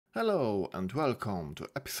Hello and welcome to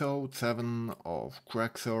episode 7 of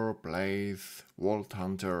Crexor Plays Vault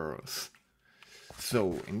Hunters.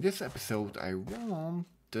 So in this episode I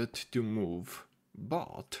wanted to move,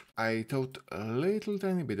 but I thought a little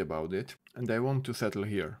tiny bit about it and I want to settle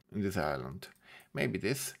here in this island. Maybe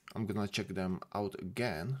this, I'm gonna check them out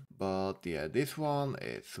again, but yeah, this one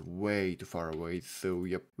is way too far away, so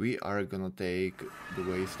yep, we are gonna take the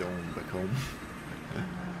waystone back home.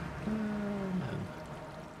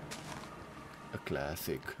 A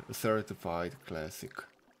classic, a certified classic.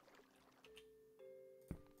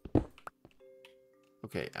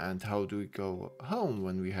 Okay, and how do we go home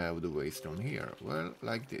when we have the waystone here? Well,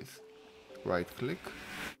 like this. Right click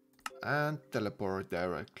and teleport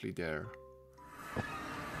directly there.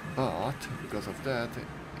 But because of that,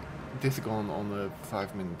 it is gone on a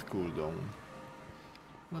 5-minute cooldown.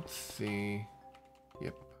 Let's see.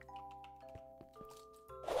 Yep.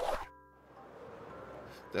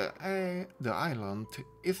 The island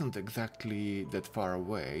isn't exactly that far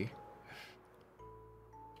away,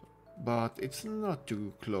 but it's not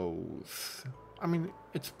too close. I mean,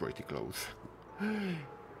 it's pretty close.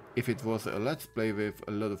 If it was a let's play with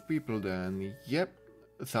a lot of people, then yep,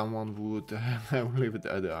 someone would have lived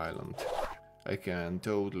at the island. I can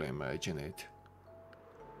totally imagine it.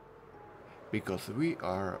 Because we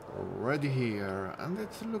are already here and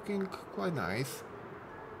it's looking quite nice.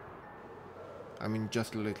 I mean,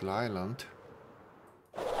 just a little island.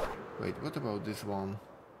 Wait, what about this one?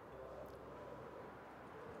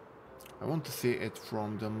 I want to see it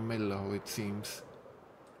from the middle, how it seems.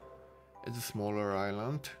 It's a smaller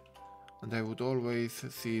island, and I would always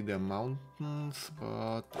see the mountains,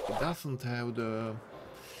 but it doesn't have the...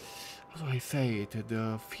 how do I say it?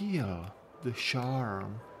 The feel, the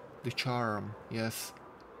charm, yes.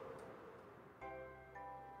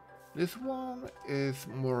 This one is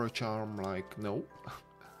more a charm, like, no.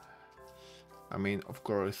 I mean, of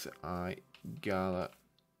course, I gotta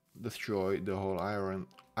destroy the whole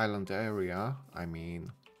island area. I mean,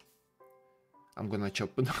 I'm gonna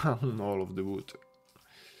chop down all of the wood.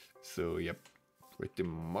 So, yep, pretty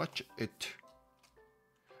much it.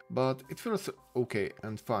 But it feels okay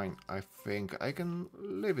and fine. I think I can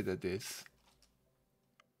leave it at this.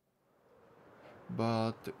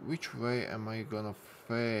 But which way am I gonna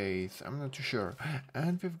face? I'm not too sure.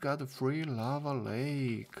 And we've got a free lava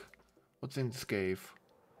lake. What's in this cave?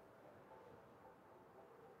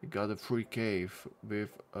 We got a free cave with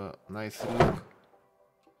a nice look.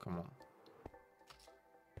 Come on.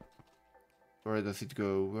 Where does it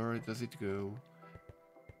go? Where does it go?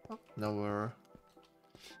 Oh, nowhere.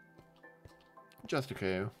 Just a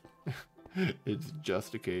cave. It's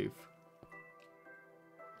just a cave.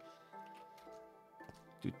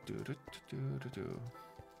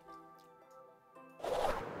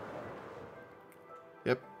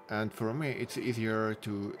 Yep, and for me it's easier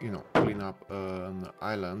to, clean up an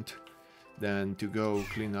island than to go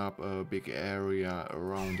clean up a big area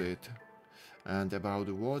around it. And about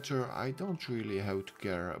the water, I don't really have to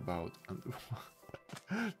care about.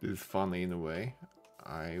 This is funny in a way.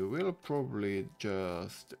 I will probably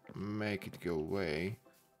just make it go away.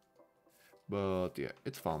 But yeah,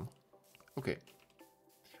 it's fun. Okay.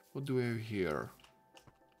 What do we have here?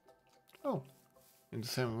 Oh, in the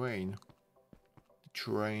same vein. The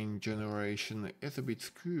terrain generation is a bit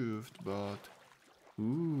scoofed, but...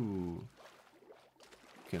 ooh.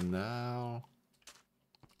 Canal.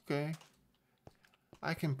 Okay.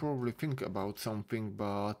 I can probably think about something,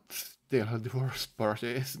 but still the worst part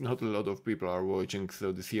is not a lot of people are watching,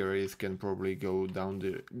 so the series can probably go down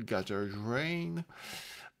the gutter drain,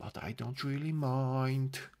 but I don't really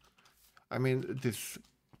mind. I mean, this is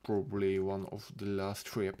probably one of the last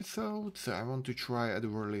 3 episodes. I want to try at the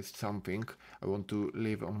very least something. I want to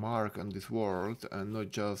leave a mark on this world and not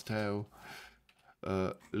just have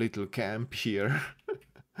a little camp here.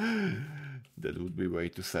 That would be way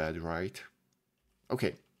too sad, right?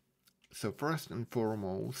 Okay, so first and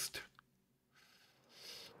foremost,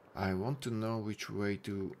 I want to know which way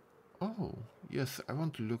to... oh, yes, I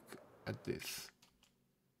want to look at this.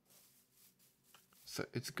 So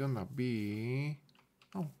it's gonna be...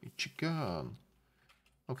 oh, it's gone.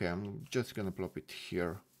 Okay, I'm just gonna plop it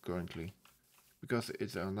here currently, because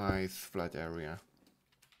it's a nice flat area.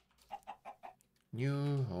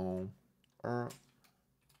 New home.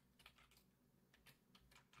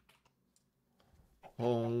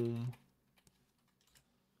 Home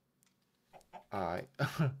I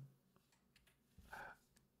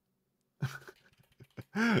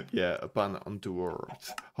yeah, a pun on 2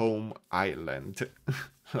 words. Home island.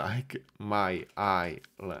 Like my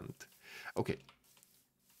island. Okay.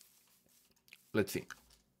 Let's see.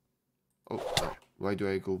 Oh, no. Why do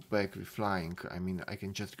I go back with flying? I mean, I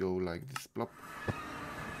can just go like this, plop.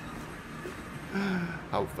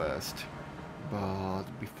 How fast. But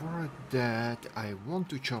before that, I want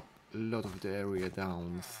to chop a lot of the area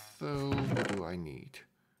down. So, what do I need?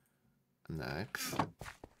 An axe.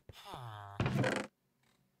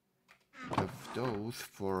 Have those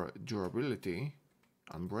for durability.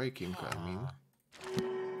 Unbreaking, I mean.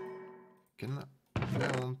 Can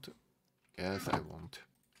I want? Yes, I want.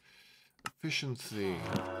 Efficiency.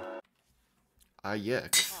 Ah, yes.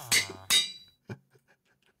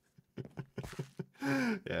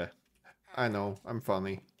 Yeah, I know, I'm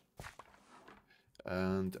funny.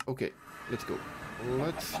 And okay, let's go.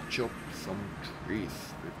 Let's chop some trees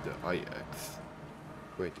with the IX.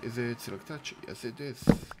 Wait, is it select touch? Yes, it is.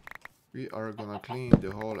 We are gonna clean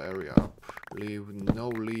the whole area up. Leave no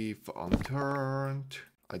leaf unturned.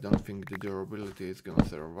 I don't think the durability is gonna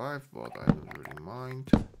survive, but I don't really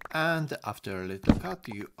mind. And after a little cut,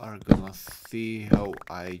 you are gonna see how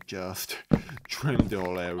I just trimmed the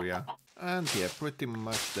whole area. And yeah, pretty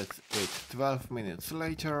much that's it. 12 minutes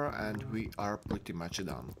later and we are pretty much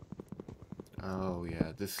done. Oh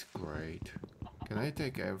yeah, this is great. Can I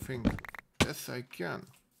take everything? Yes, I can.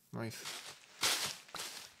 Nice.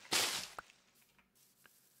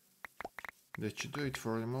 That should do it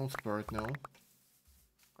for the most part now.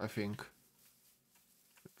 I think.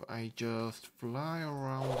 If I just fly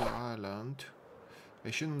around the island,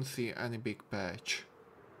 I shouldn't see any big patch.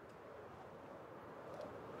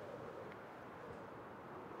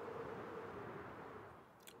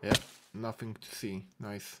 Yeah, nothing to see.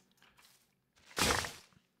 Nice.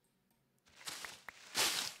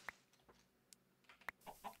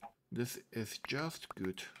 This is just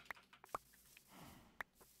good.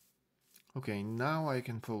 Okay, now I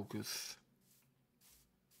can focus.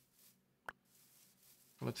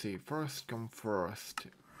 Let's see, first come first.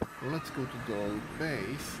 Let's go to the old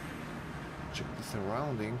base, check the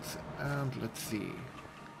surroundings, and let's see.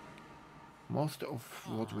 Most of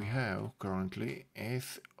what we have currently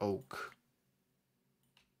is oak.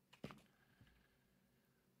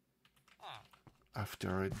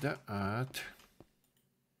 After that,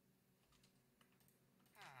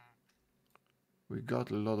 we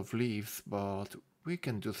got a lot of leaves, but we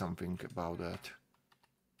can do something about that.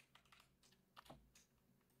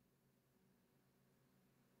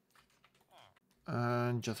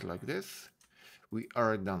 And just like this, we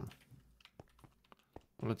are done.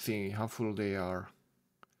 Let's see how full they are.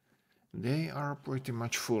 They are pretty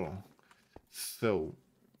much full. So,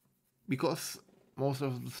 because most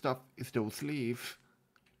of the stuff is those leaves,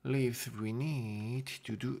 we need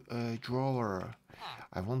to do a drawer.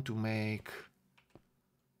 I want to make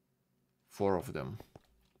 4 of them.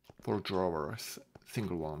 4 drawers,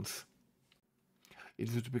 single ones.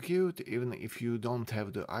 It would be cute even if you don't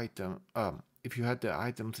have the item. If you had the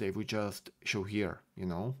items, they would just show here, you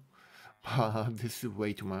know. But this is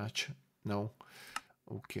way too much. No.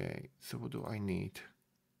 Okay, so what do I need?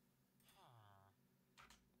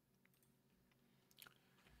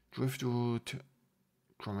 Driftwood,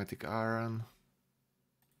 chromatic iron,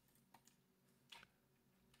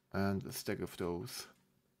 and a stack of those.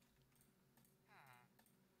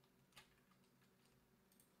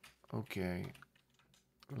 Okay,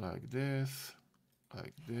 like this,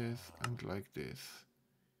 and like this.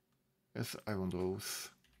 Yes, I want those.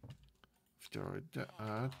 After that,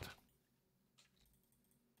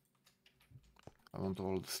 I want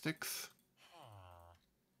all the sticks.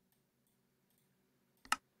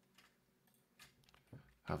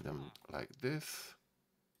 Have them like this.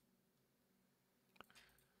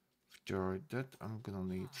 After that, I'm gonna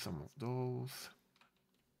need some of those.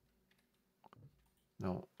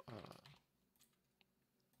 No,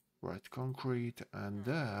 red concrete, and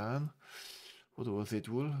then what was it?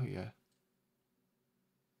 Wool? Yeah.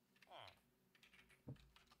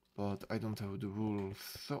 But I don't have the wool,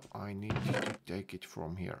 so I need to take it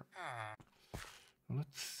from here.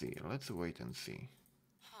 Let's see, let's wait and see.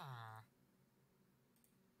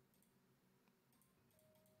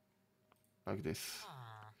 Like this.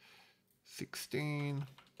 16.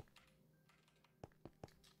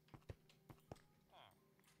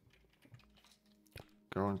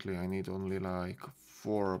 Currently I need only like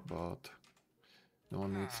 4, but no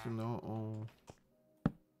one needs to know. Oh.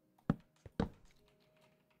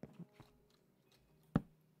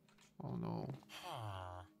 Oh no.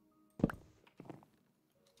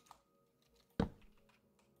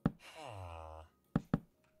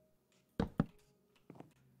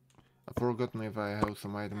 I've forgotten if I have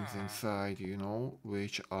some items inside, you know,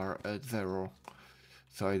 which are at 0.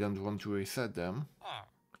 So I don't want to reset them.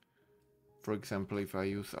 For example, if I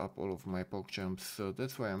use up all of my pog jumps, so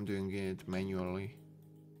that's why I'm doing it manually.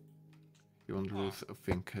 You won't lose a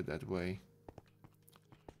thing that way.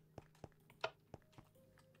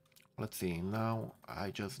 Let's see, now I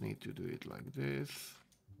just need to do it like this.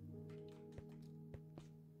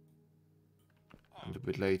 And a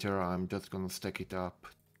bit later I'm just gonna stack it up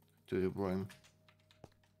to the brim.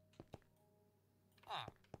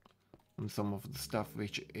 And some of the stuff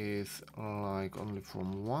which is like only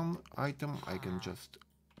from one item, I can just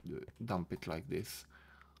dump it like this.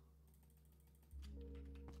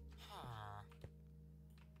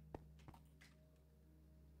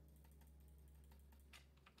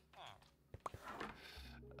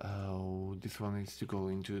 Oh, this one needs to go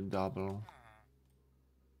into double,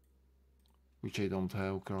 which I don't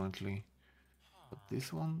have currently. But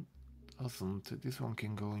this one doesn't. This one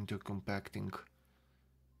can go into compacting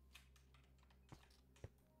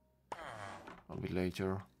a bit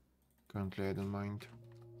later. Currently I don't mind.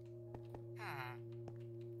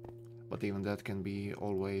 But even that can be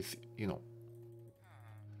always, you know,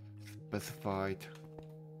 specified.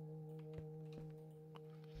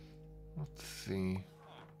 Let's see.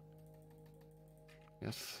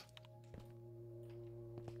 Yes.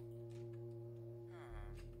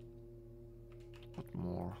 What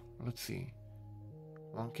more? Let's see.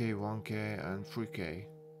 1k, 1k and 3k.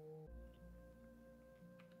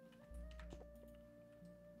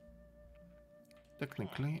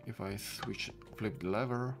 Technically, if I flip the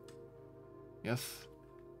lever, yes.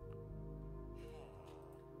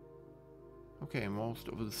 Okay, most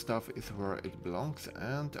of the stuff is where it belongs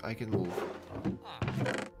and I can move.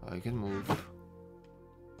 I can move.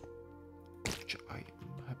 Which I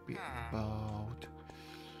am happy about.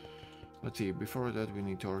 Let's see, before that we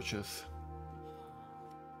need torches.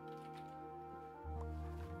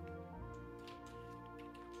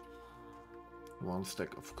 One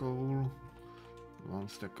stack of coal. One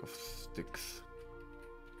stack of sticks.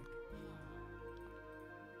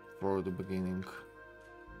 For the beginning.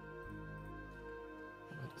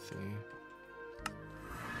 Let's see.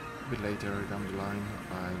 A bit later down the line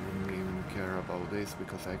I wouldn't even care about this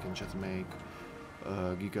because I can just make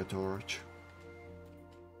a giga torch.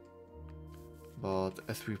 But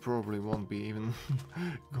as we probably won't be even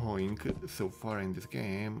going so far in this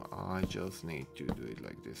game, I just need to do it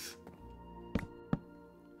like this.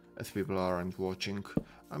 As people aren't watching,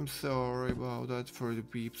 I'm sorry about that for the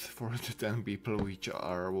peeps, for the 10 people which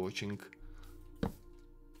are watching.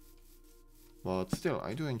 But still,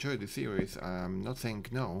 I do enjoy the series, I'm not saying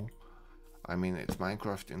no. I mean, it's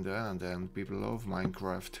Minecraft in the end and people love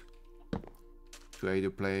Minecraft. To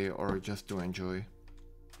either play or just to enjoy.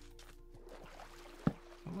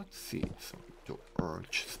 Let's see, some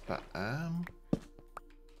torch spam.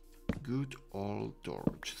 Good old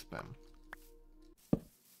torch spam.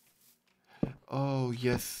 Oh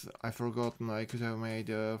yes, I forgotten, I could have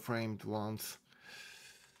made framed ones.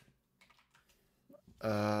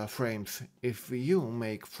 Frames. If you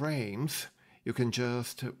make frames, you can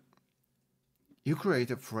just... You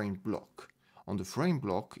create a framed block. On the frame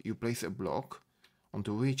block, you place a block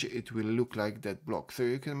onto which it will look like that block. So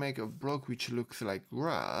you can make a block which looks like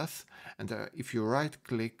grass, and if you right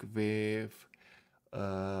click with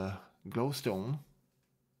glowstone,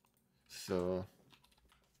 so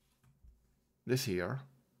this here,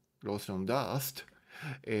 glowstone dust,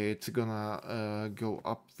 it's gonna go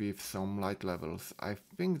up with some light levels. I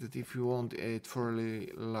think that if you want it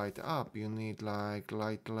fairly light up, you need like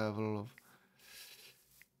light level of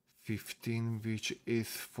 15, which is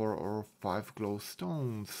 4 or 5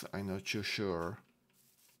 glowstones. I'm not too sure.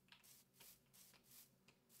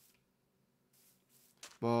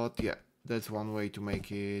 But yeah, that's one way to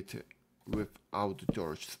make it without the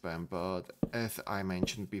torch spam. But as I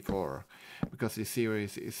mentioned before, because this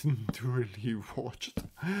series isn't really watched,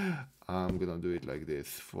 I'm gonna do it like this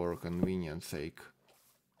for convenience sake.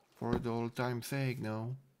 For the old time's sake,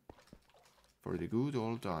 no. For the good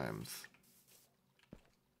old times.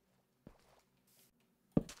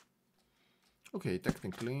 Okay,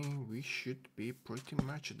 technically we should be pretty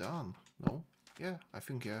much done, no? Yeah, I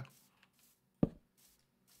think yeah.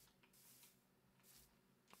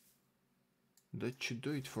 That should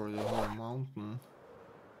do it for the whole mountain.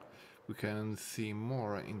 We can see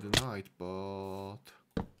more in the night, but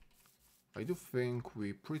I do think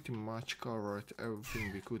we pretty much covered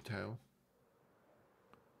everything we could have.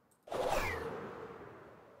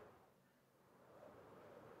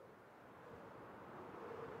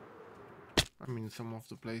 I mean, some of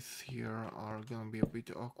the places here are gonna be a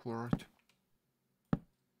bit awkward.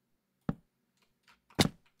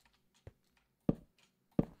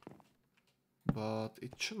 But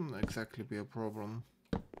it shouldn't exactly be a problem.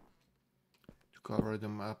 cover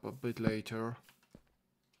them up a bit later,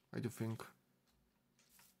 I do think.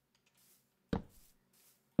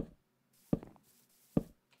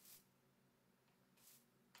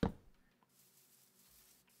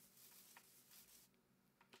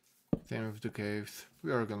 Same with the caves.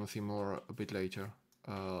 We are gonna see more a bit later.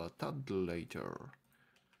 Tad later.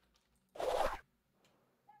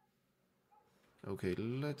 Okay,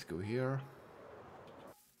 let's go here.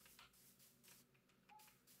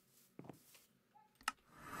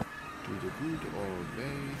 To the good old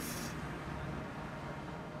base.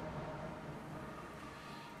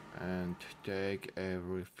 And take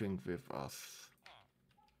everything with us.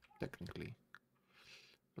 Technically.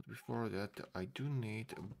 But before that, I do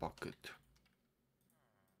need a bucket.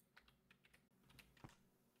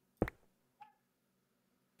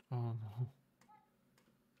 Oh no.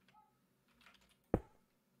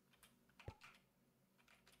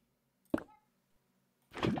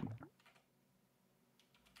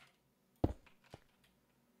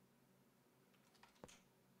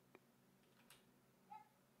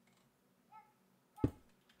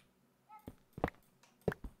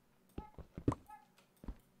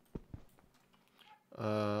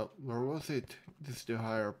 Where was it? This is the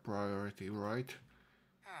higher priority, right?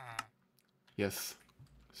 Yes.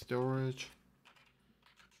 Storage.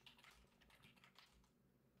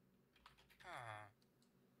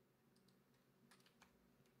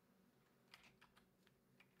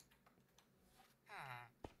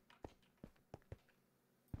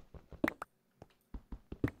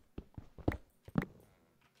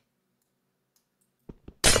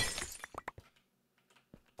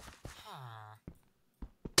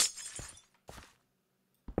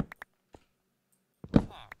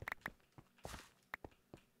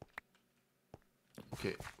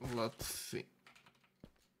 Okay, let's see.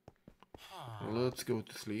 Let's go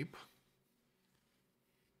to sleep.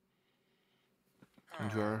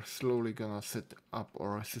 And we are slowly gonna set up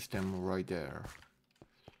our system right there.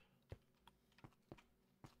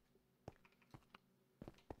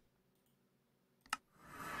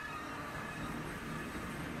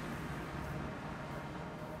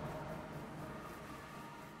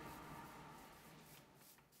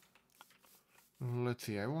 Let's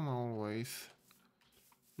see, I wanna always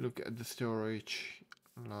look at the storage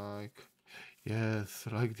like, yes,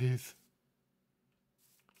 like this.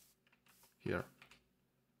 Here.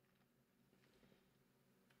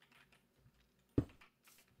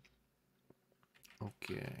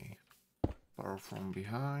 Okay. Power from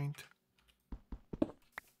behind.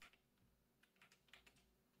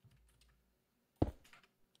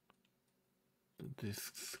 The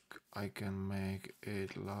discs, I can make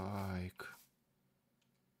it like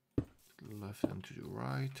to the left and to the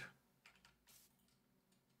right.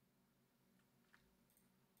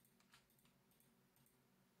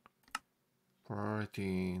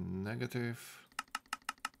 Priority negative.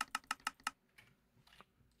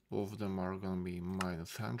 Both of them are gonna be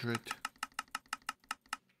 -100.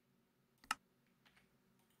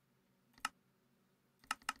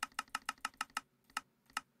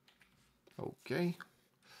 Okay.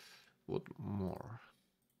 What more?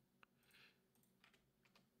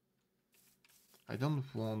 I don't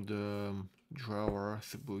want the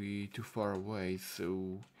drawers to be too far away,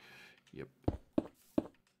 so yep.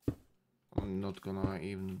 I'm not gonna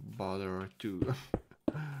even bother to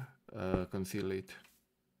conceal it.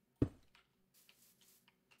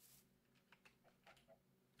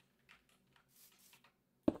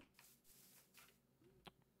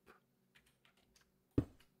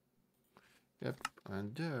 Yep,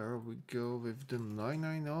 and there we go with the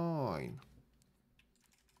 999.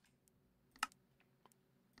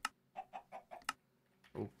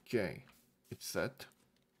 Okay, it's set.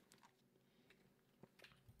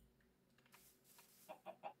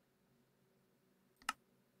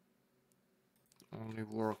 Only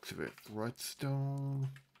works with redstone.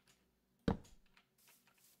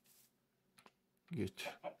 Good.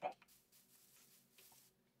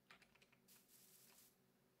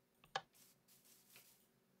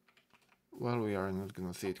 Well, we are not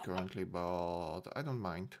gonna see it currently, but I don't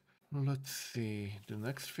mind. Let's see, the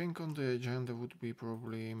next thing on the agenda would be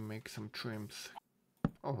probably make some trims.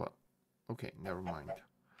 Oh well, okay, never mind.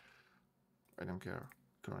 I don't care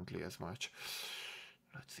currently as much.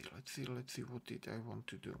 Let's see, what did I want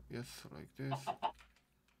to do? Yes, like this.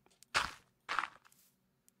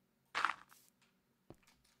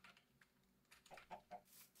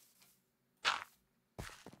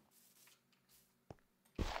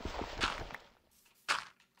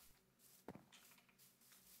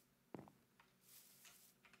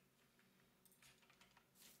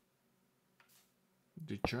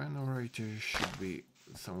 The generator should be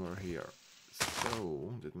somewhere here.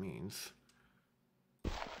 So that means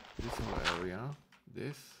this whole area,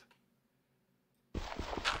 this,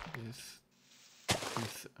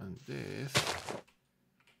 and this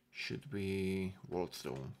should be wall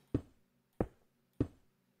stone.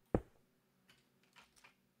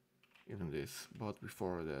 Even this, but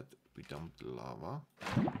before that we dump the lava.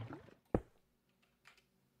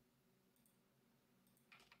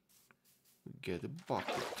 We get a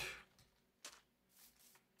bucket.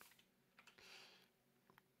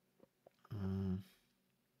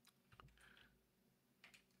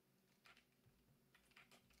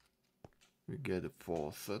 We get a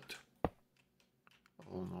faucet.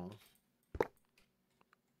 Oh no.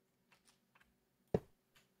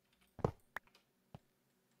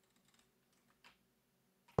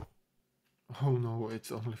 Oh no,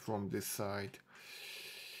 it's only from this side.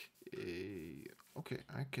 Okay,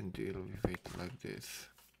 I can deal with it like this.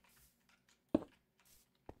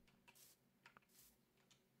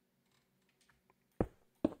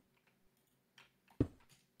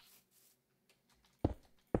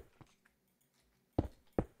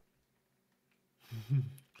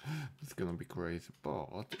 It's gonna be crazy,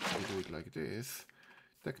 but if I do it like this,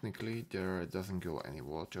 technically there doesn't go any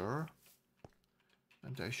water,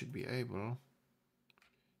 and I should be able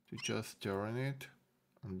to just turn it,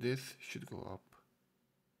 and this should go up.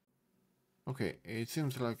 Okay, it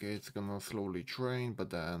seems like it's gonna slowly drain, but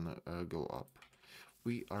then go up.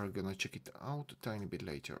 We are gonna check it out a tiny bit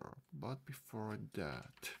later, but before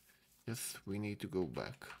that, yes, we need to go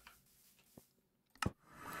back to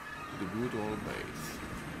the good old base.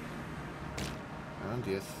 And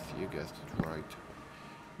yes, you guessed it right.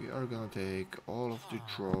 We are gonna take all of the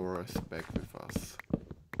drawers back with us.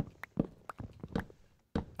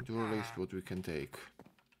 Do at least what we can take.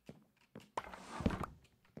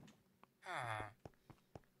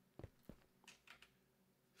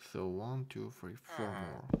 So 1, 2, 3, 4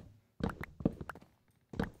 more.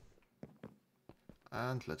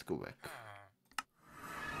 And let's go back.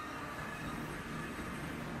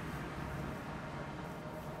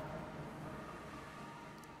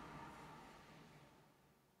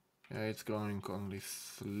 Yeah, it's going only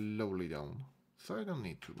slowly down, so I don't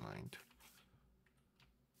need to mind.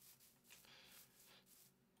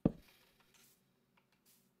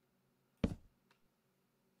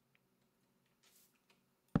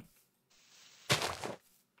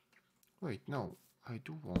 Wait, no, I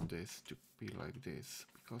do want this to be like this,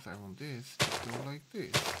 because I want this to go like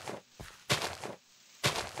this.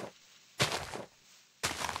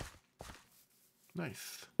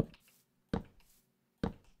 Nice.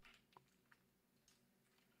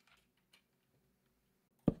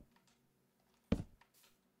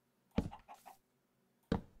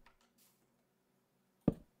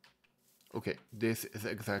 Okay, this is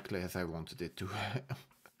exactly as I wanted it to.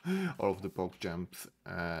 All of the poke jumps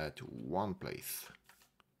at one place.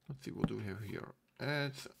 Let's see, what do we have here?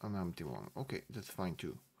 It's an empty one. Okay, that's fine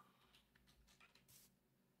too.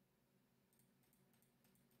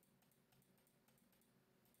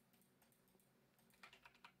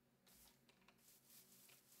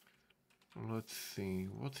 Let's see,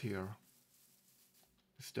 what's here?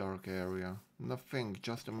 This dark area. Nothing,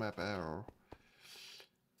 just a map error.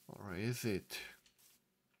 Or is it?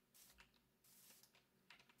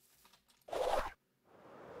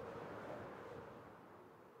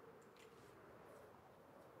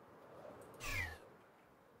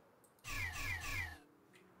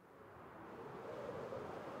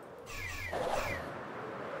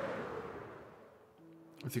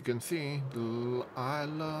 As you can see, the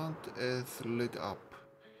island is lit up.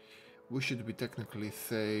 We should be technically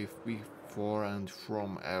safe before and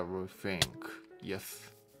from everything. Yes.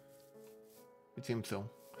 It seems so.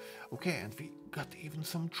 Okay, and we got even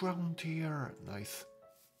some drowned here. Nice.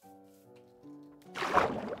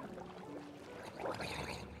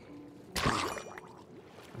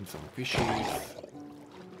 And some fishies.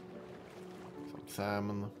 Some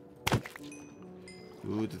salmon.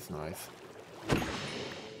 Ooh, that's nice.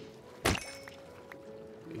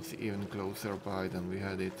 It's even closer by than we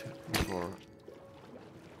had it before.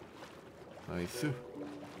 Nice.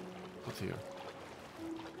 What's here?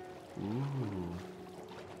 Ooh.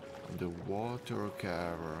 The water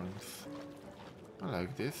caverns. I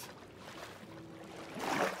like this.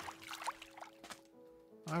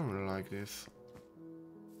 I really like this.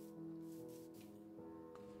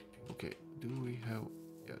 Okay, do we have...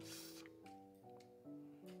 Yes.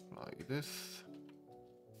 Like this.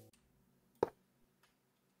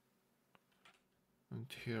 And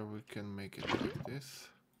here we can make it like this.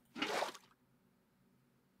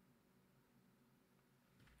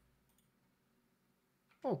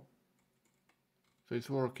 Oh! So it's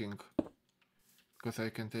working. because I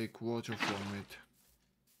can take water from it.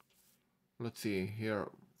 Let's see here,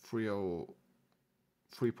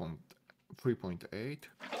 3.8,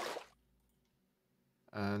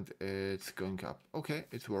 and it's going up. Okay,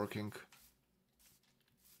 it's working.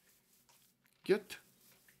 Good.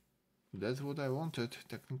 That's what I wanted,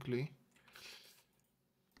 technically.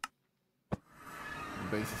 The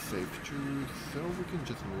base is safe too, so we can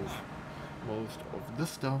just move most of the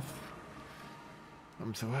stuff.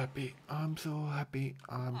 I'm so happy, I'm so happy,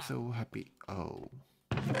 I'm so happy. Oh.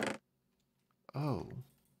 Oh.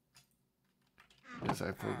 Yes,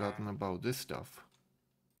 I've forgotten about this stuff.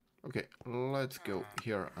 Okay, let's go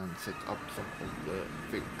here and set up some of the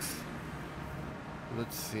things.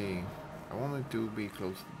 Let's see. I want it to be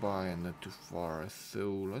close by and not too far,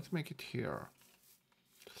 so let's make it here.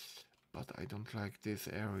 But I don't like this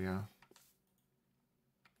area.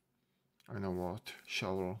 I know what.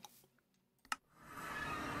 Shovel.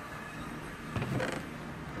 I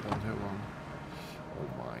don't have one. Oh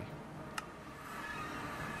my.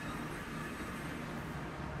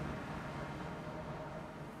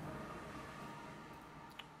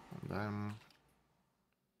 And then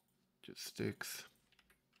just sticks.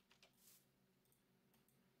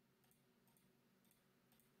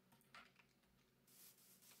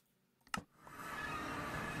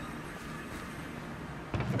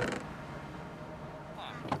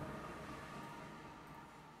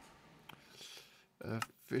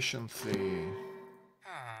 Efficiency.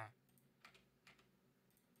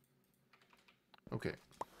 Okay.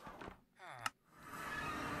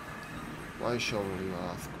 Why shovel, you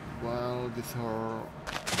ask? Well, this her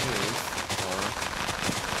is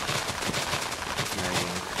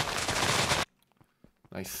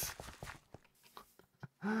nice.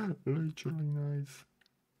 Literally nice.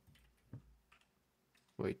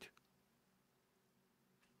 Wait.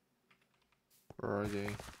 Where are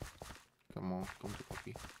they? Come on, come to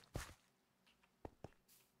copy.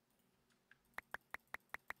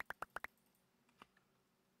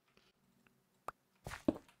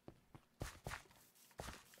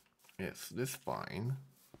 Yes, this fine.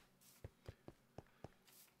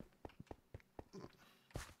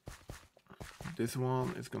 This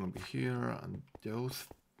one is gonna be here, and those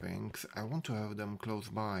things, I want to have them close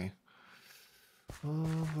by.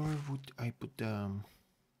 Where would I put them?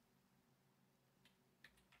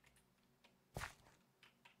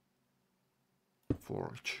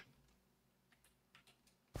 Forge.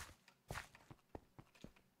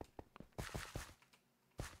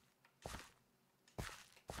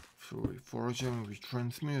 Through forging, we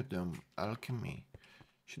transmute them. Alchemy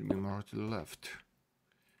should be more to the left.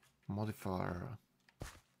 Modifier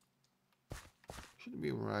should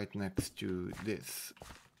be right next to this.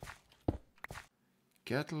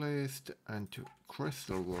 Catalyst and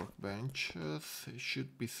crystal workbenches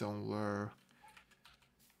should be somewhere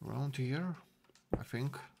around here, I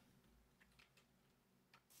think.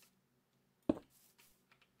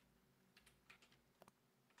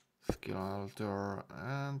 Skill altar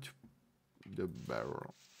and the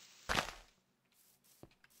barrel.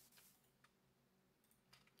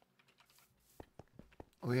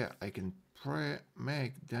 Oh yeah, I can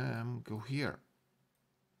make them go here.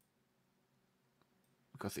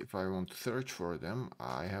 Because if I want to search for them,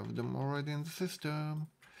 I have them already in the system.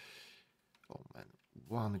 Oh man,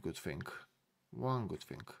 one good thing. One good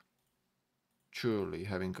thing. Truly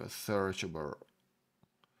having a searchable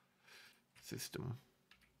system.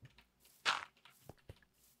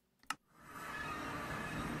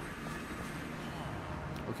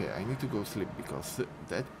 Okay, I need to go sleep because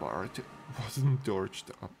that part wasn't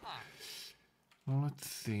torched up. Let's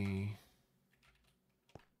see.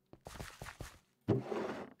 Two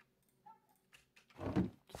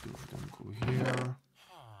of them go here.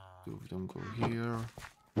 Two of them go here.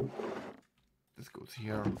 This goes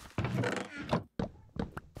here.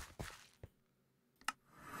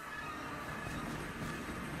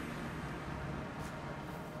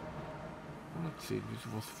 Let's see, this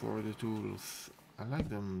was for the tools. I like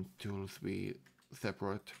them tools be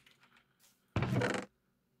separate. And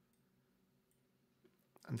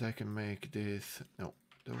I can make this. No,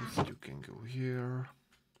 those two can go here.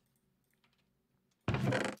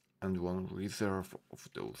 And one reserve of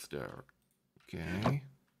those there. Okay.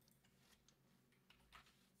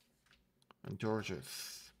 And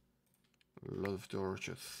torches. A lot of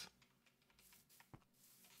torches.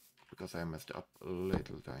 Because I messed up a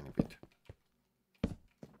little tiny bit.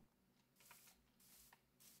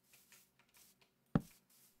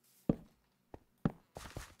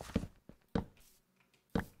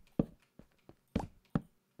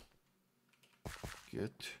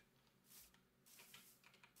 Good.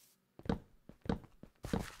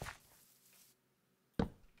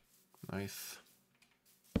 Nice.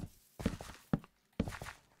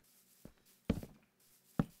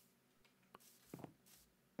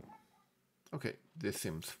 Okay, this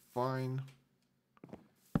seems fine.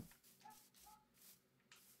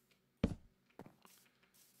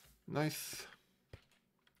 Nice.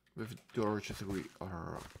 With torches we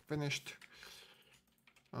are finished.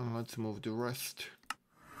 And let's move the rest.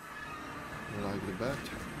 Like the bed.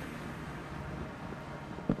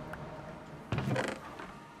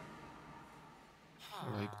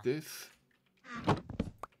 Like this.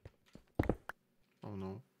 Oh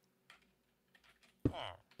no.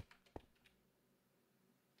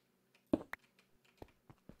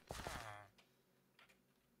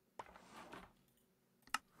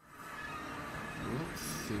 Let's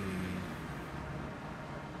see.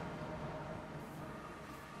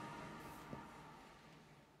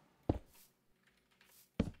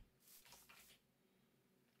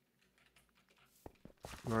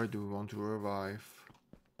 Where do we want to revive?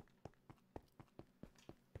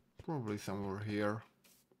 Probably somewhere here.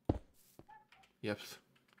 Yep.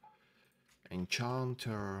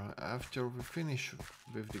 Enchanter. After we finish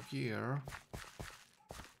with the gear,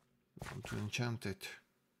 we want to enchant it.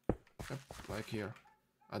 Yep, like here.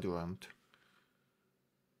 Adorant.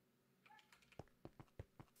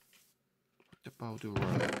 What about the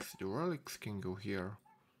relics? The relics can go here.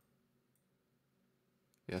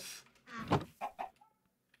 Yes.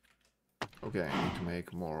 Okay, I need to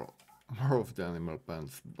make more of the animal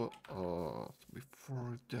pens, but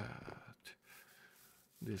before that,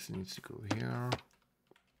 this needs to go here.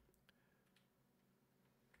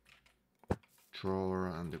 Drawer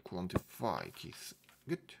and the quantify keys.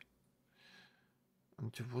 Good.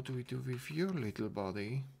 And what do we do with your little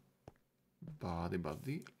body? Body,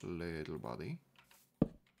 little body.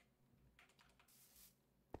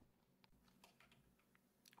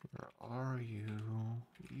 Where are you?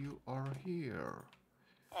 You are here.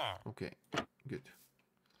 Okay, good.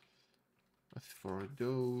 As for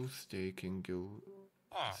those, they can go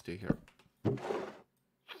stay here.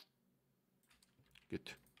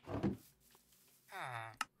 Good.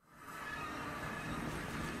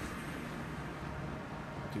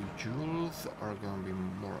 The jewels are gonna be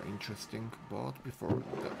more interesting, but before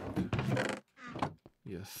that,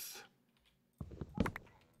 yes.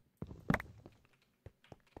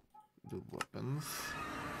 The weapons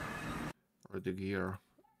or the gear,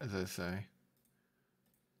 as I say.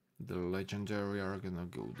 The legendary are gonna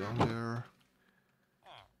go down there.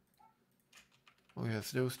 Oh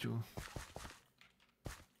yes, those two.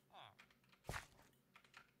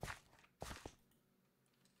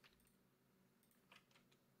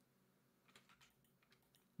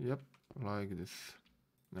 Yep, like this.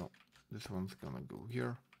 No, this one's gonna go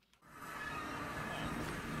here.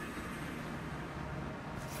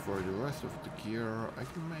 For the rest of the gear, I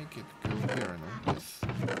can make it go here, no? Yes.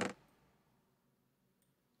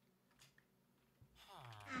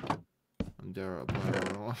 And there are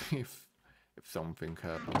barrel if something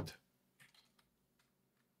happened.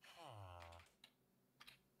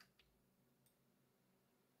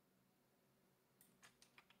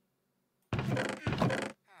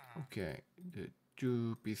 Okay, the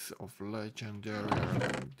two pieces of legendary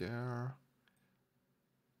are there.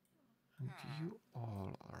 And you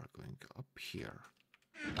all are going up here.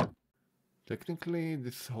 Technically,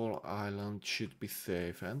 this whole island should be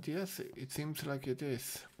safe, and yes, it seems like it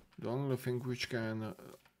is. The only thing which can,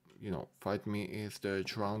 fight me is the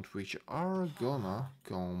drowned, which are gonna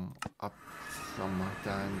come up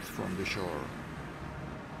sometimes from the shore.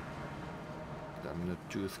 But I'm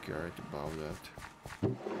not too scared about that.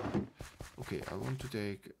 Okay, I want to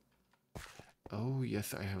take... Oh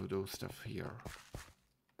yes, I have those stuff here.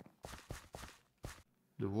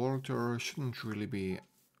 The water shouldn't really be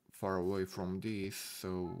far away from these,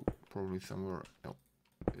 so probably somewhere... No,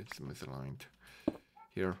 it's misaligned.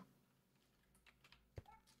 Here.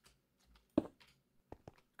 You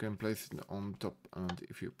can place it on top, and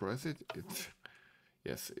if you press it,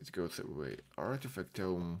 yes, it goes away. Artifact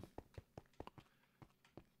home.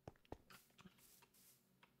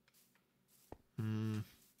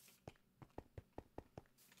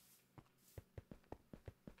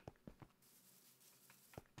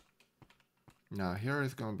 Now here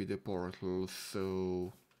is gonna be the portal,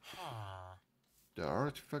 so the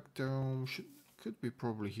artifact dome could be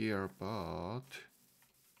probably here, but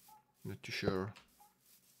not too sure.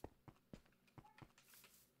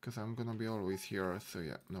 Because I'm gonna be always here, so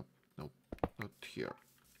yeah, nope, not here.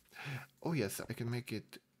 Oh yes, I can make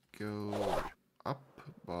it go up,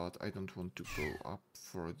 but I don't want to go up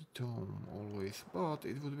for the dome always, but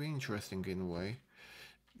it would be interesting in a way,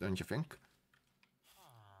 don't you think?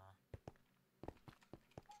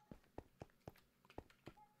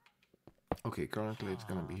 Okay, currently it's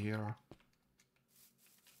gonna be here.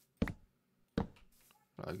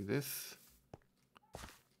 Like this.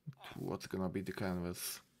 What's gonna be the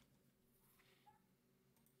canvas?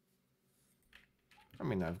 I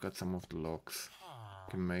mean, I've got some of the logs.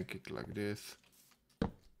 Can make it like this.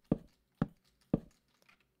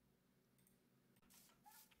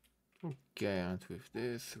 Okay, and with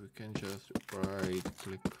this we can just right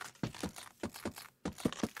click.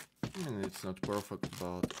 I mean, it's not perfect,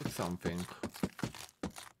 but it's something.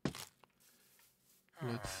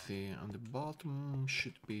 Let's see, on the bottom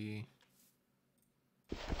should be...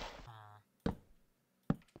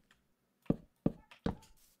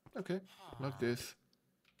 Okay, like this.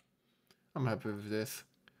 I'm happy with this.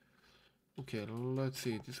 Okay, let's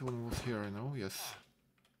see, this one was here, no? Yes.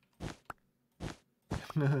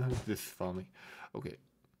 This is funny. Okay.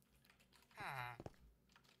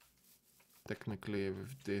 Technically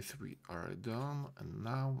with this we are done, and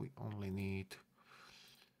now we only need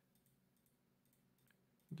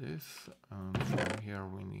this, and from here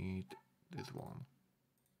we need this one.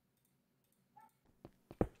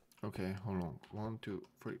 Okay, hold on. 1, 2,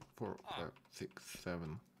 3, 4, 5, 6,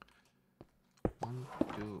 7. 1,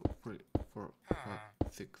 2, 3, 4, 5,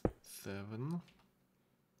 6, 7.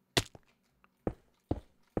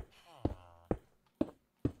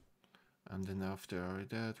 And then after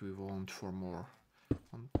that we want 4 more.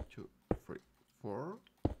 1, 2, 3, 4.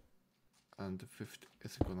 And the fifth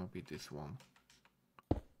is gonna be this one.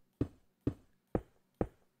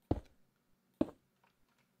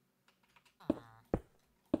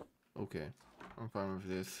 Okay, I'm fine with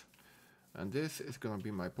this. And this is gonna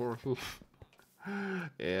be my portal.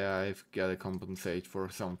 Yeah, I've gotta compensate for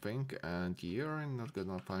something, and you're not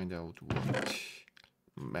gonna find out what.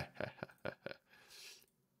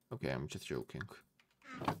 Okay, I'm just joking.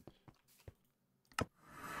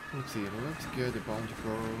 Let's see, let's get the bounty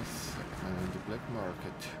girls and the black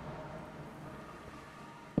market.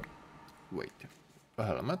 Wait, a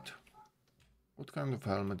helmet? What kind of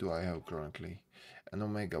helmet do I have currently? An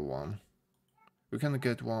Omega 1. We can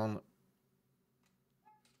get one.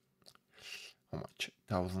 How much?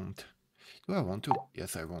 1,000. Do I want to?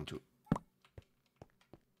 Yes, I want to.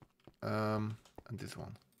 And this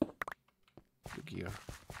one. The gear.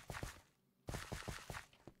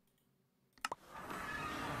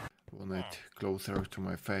 Want it closer to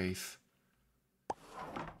my face.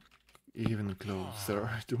 Even closer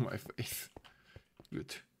to my face.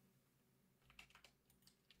 Good.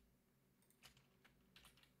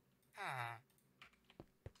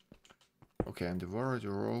 Okay, and the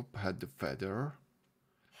wardrobe had the feather.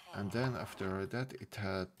 And then after that it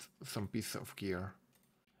had some piece of gear.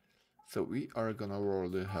 So we are gonna roll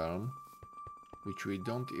the helm, which we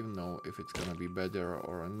don't even know if it's gonna be better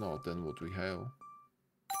or not than what we have.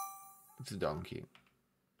 It's a donkey.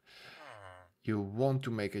 You want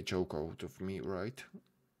to make a joke out of me, right?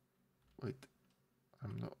 Wait,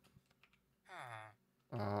 I'm not.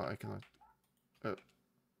 I cannot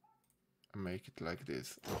make it like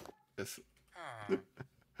this. Yes.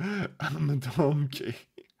 I'm a donkey.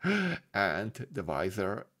 And the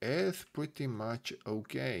visor is pretty much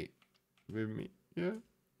okay with me. Yeah,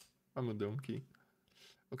 I'm a donkey.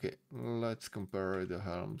 Okay, let's compare the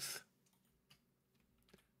helms.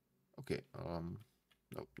 Okay,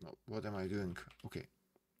 no, what am I doing? Okay.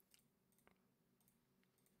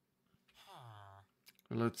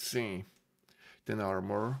 Let's see. Then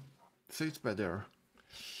armor. So it's better.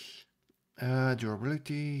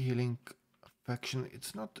 Durability, healing, affection.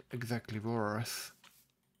 It's not exactly worse.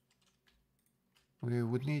 We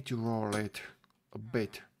would need to roll it a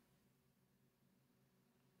bit.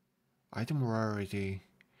 Item rarity.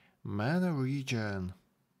 Mana regen.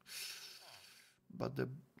 But the...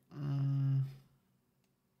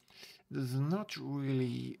 this is not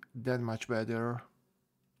really that much better.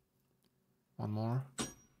 One more.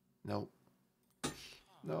 No.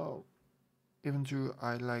 No. Even though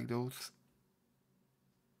I like those.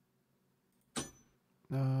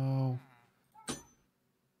 No.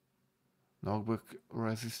 Knockback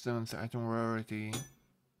resistance, item rarity,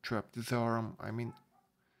 trap disarm. I mean,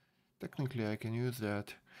 technically I can use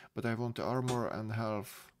that, but I want armor and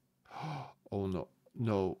health. Oh no,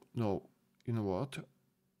 no, no. You know what?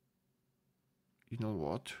 You know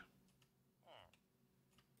what?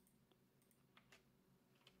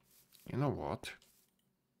 You know what?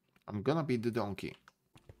 I'm gonna be the donkey.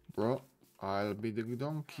 Bro, I'll be the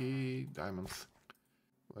donkey. Diamonds.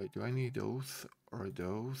 Wait, do I need those? Or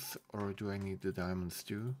those? Or do I need the diamonds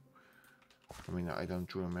too? I mean, I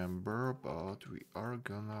don't remember, but we are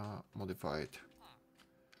gonna modify it.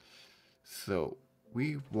 So,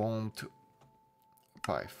 we want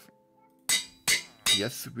 5.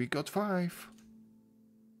 Yes, we got 5.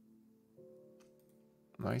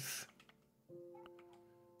 Nice.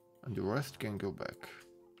 And the rest can go back.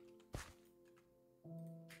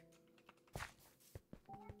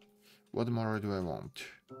 What more do I want?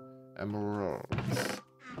 Emeralds.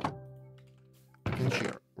 I can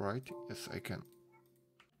share, right? Yes, I can.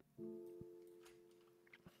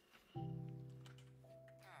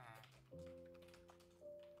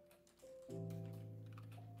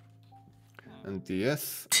 And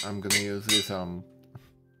yes, I'm gonna use this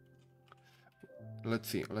let's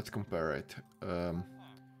see, let's compare it.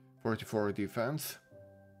 44 defense,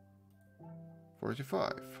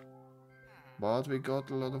 45. But we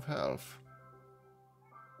got a lot of health.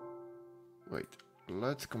 Wait,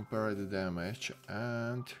 let's compare the damage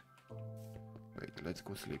and... Wait, let's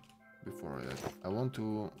go sleep before that. I want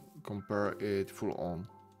to compare it full on.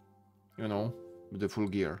 You know, with the full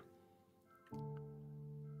gear.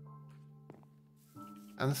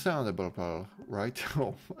 Understandable, pal, right?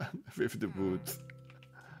 Oh, with the boots.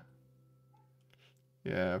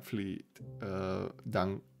 Yeah, fleet.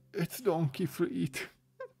 It's donkey fleet.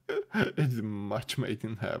 It's a match made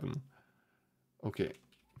in heaven. Okay,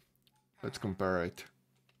 let's compare it.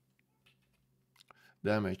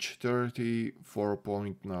 Damage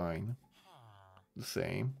 34.9. The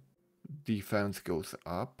same. Defense goes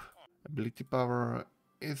up. Ability power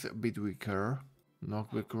is a bit weaker.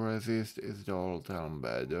 Knockback resist is all time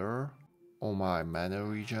better. Oh, my mana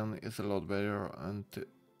regen is a lot better and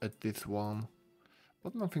at this one.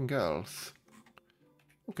 But nothing else.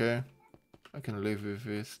 Okay, I can live with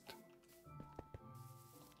this.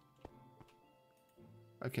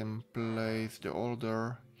 I can place the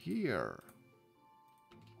order here.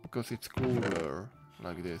 Because it's cooler,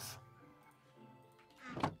 like this.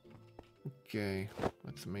 Okay,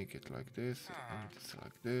 let's make it like this, and it's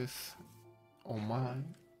like this. Oh my,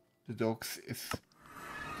 the dog is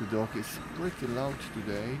pretty loud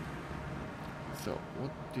today. So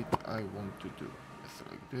what did I want to do? It's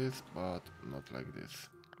like this, but not like this,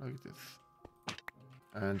 like this.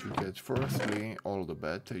 And we get firstly all the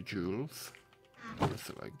bad jewels,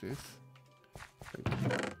 just like this.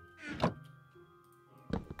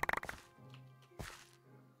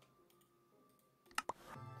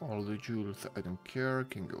 All the jewels, I don't care,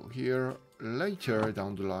 can go here. Later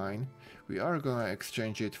down the line, we are gonna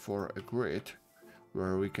exchange it for a grid,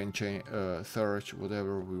 where we can search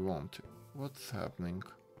whatever we want. What's happening?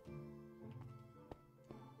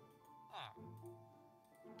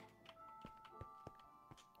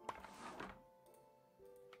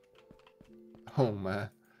 Oh man.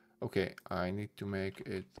 Okay, I need to make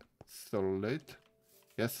it solid.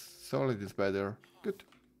 Yes, solid is better. Good.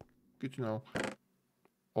 Good to know.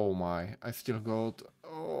 Oh my, I still got...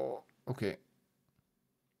 Oh, okay.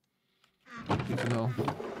 Good to know.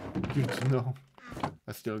 Good to know.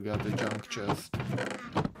 I still got the junk chest.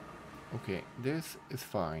 Okay, this is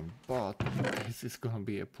fine, but this is gonna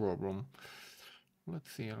be a problem. Let's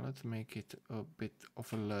see, let's make it a bit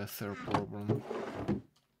of a lesser problem.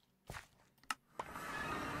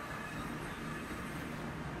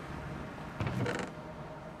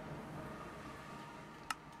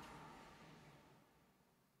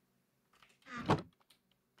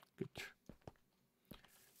 Good.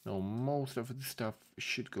 Now most of the stuff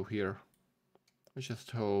should go here. I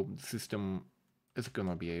just hope the system is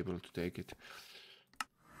gonna be able to take it.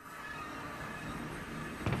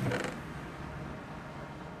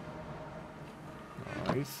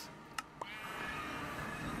 Nice.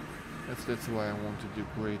 That's why I wanted the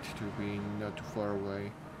grid to be not too far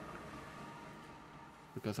away.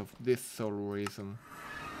 Because of this sole reason.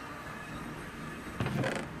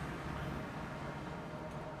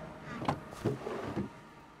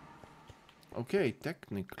 Okay,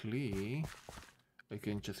 technically I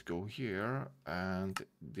can just go here and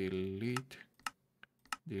delete.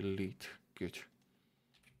 Good.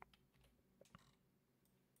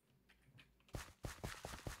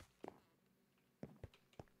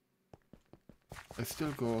 I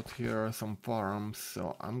still got here some farms,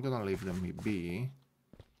 so I'm gonna leave them be.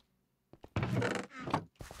 And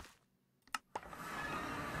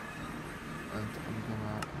I'm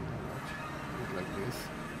gonna, you know what, do it like this.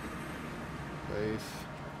 Place.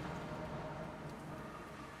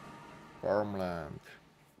 Farmland.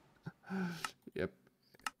 Yep.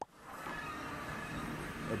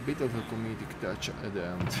 A bit of a comedic touch at the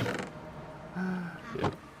end.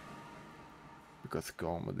 Yep. Because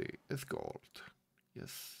comedy is gold.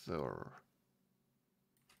 Yes, sir.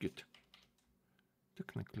 Good.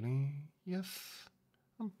 Technically, yes.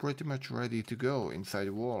 I'm pretty much ready to go inside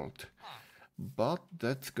the vault. But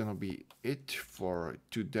that's gonna be it for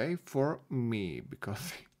today for me,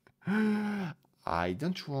 because I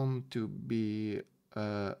don't want to be,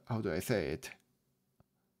 how do I say it?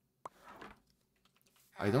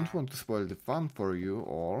 I don't want to spoil the fun for you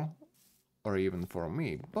all, or even for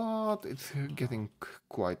me, but it's getting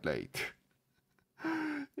quite late.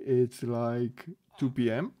 It's like 2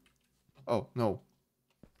 p.m. Oh, no.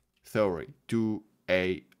 Sorry, 2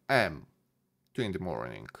 a.m. 2 in the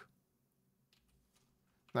morning.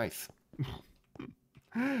 Nice.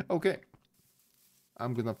 Okay.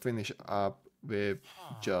 I'm gonna finish up with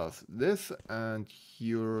just this, and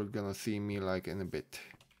you're gonna see me like in a bit.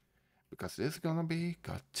 Because this is gonna be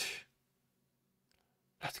cut.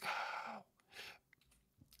 Let's go.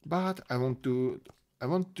 But I want to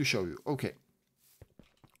show you. Okay.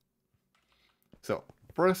 So,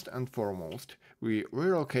 first and foremost, we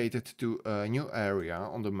relocated to a new area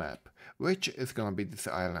on the map, which is gonna be this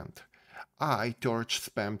island. I torch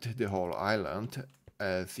spammed the whole island,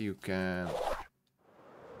 as you can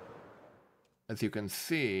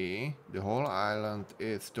see, the whole island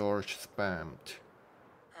is torch spammed.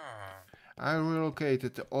 I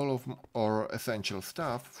relocated all of our essential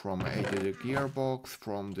stuff from the gearbox,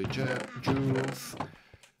 from the jewels,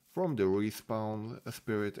 from the respawn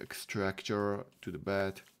spirit extractor to the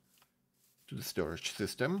bed, to the storage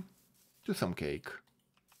system, to some cake,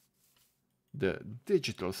 the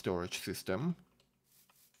digital storage system,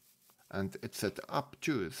 and it's set up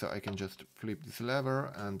too, so I can just flip this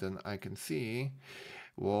lever and then I can see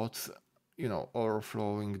what's,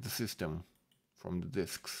 overflowing the system from the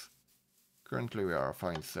disks. Currently we are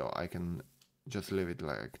fine, so I can just leave it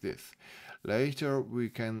like this. Later we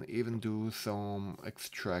can even do some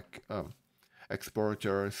exporters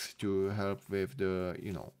to help with the,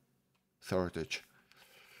 shortage.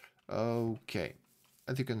 Okay,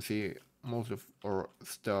 as you can see, most of our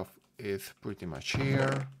stuff is pretty much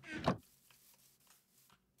here.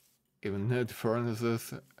 Even the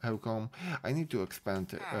furnaces have come. I need to expand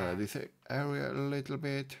this area a little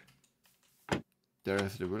bit. There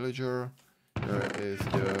is the villager. There is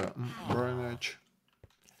the burnage.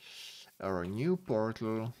 Our new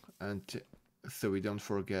portal, and so we don't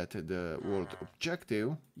forget the world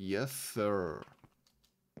objective. Yes, sir.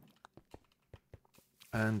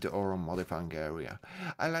 And our modifying area.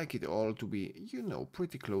 I like it all to be,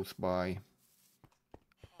 pretty close by.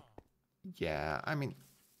 Yeah, I mean,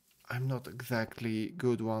 I'm not exactly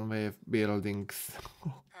good one with buildings.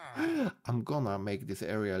 I'm gonna make this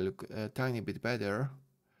area look a tiny bit better.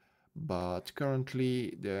 But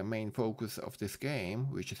currently the main focus of this game,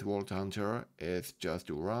 which is Vault Hunter, is just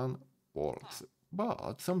to run vaults.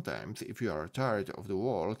 But sometimes if you are tired of the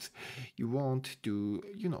vaults, you want to,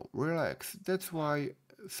 relax. That's why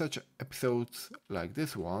such episodes like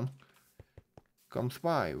this one comes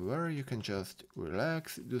by, where you can just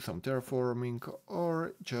relax, do some terraforming,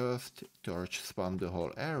 or just torch spam the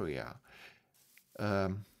whole area.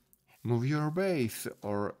 Move your base,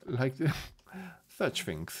 or like such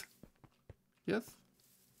things. Yes?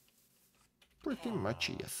 Pretty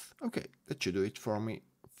much yes. Okay, that should do it for me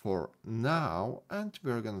for now, and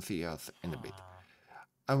we're gonna see us in a bit.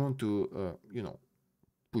 I want to,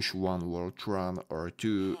 push one world run or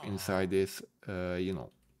two inside this,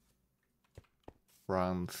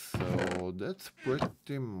 run, so that's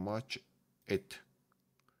pretty much it.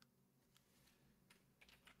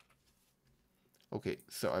 Okay,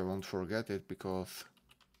 so I won't forget it because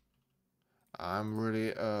I'm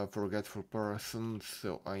really a forgetful person,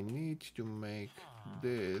 so I need to make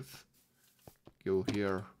this go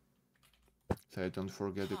here so I don't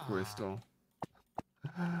forget the crystal.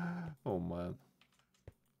 Oh man.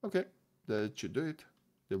 Okay, that should do it.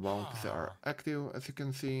 The bounties are active, as you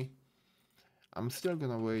can see. I'm still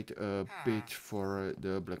gonna wait a bit for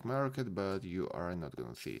the black market, but you are not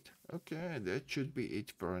gonna see it. Okay, that should be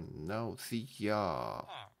it for now. See ya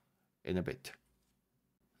in a bit.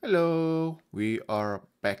 Hello, we are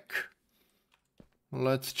back.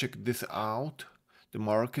 Let's check this out. The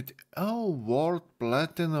market. Oh, World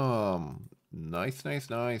Platinum. Nice, nice,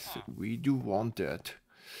 nice. We do want that.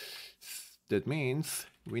 That means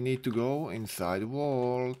we need to go inside the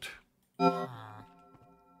vault.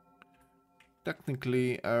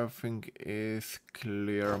 Technically, everything is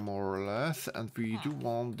clear more or less, and we do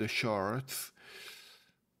want the shards.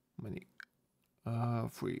 Many.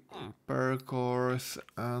 3 repair cores,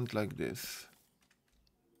 and like this.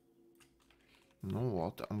 You know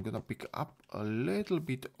what? I'm gonna pick up a little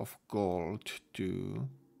bit of gold too.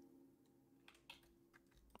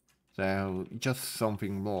 So, just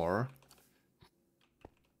something more.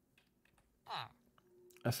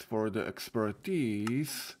 As for the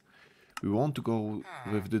expertise, we want to go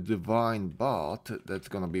with the divine, but that's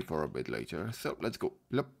gonna be for a bit later. So let's go.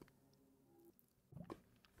 Yep.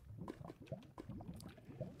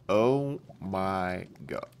 my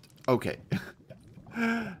god. Okay.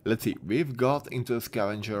 Let's see, we've got into a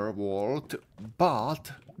scavenger vault,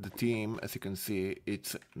 but the team, as you can see,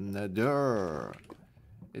 it's nether.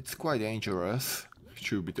 It's quite dangerous,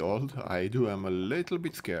 truth be told. I am a little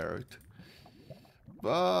bit scared.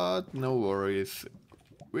 But no worries,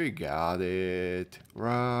 we got it,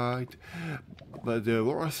 right? But the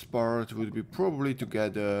worst part would be probably to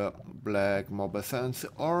get the black mob essence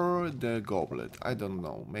or the goblet. I don't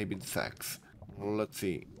know, maybe the sacks. Let's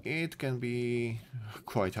see, it can be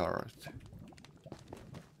quite hard.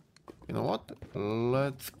 You know what?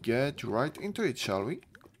 Let's get right into it, shall we?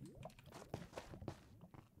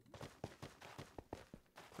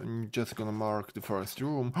 I'm just gonna mark the first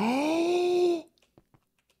room.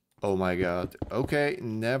 Oh my god. Okay,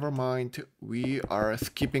 never mind. We are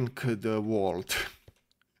skipping the vault.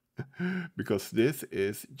 Because this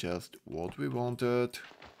is just what we wanted.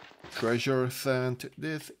 Treasure sand.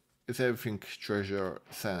 This is everything treasure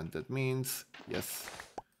sand. That means, yes,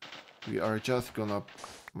 we are just gonna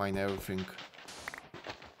mine everything.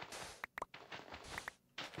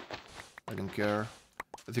 I don't care.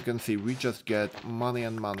 As you can see, we just get money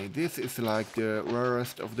and money. This is like the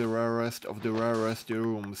rarest of the rarest of the rarest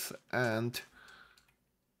rooms, and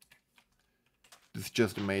it's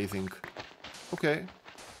just amazing. Okay,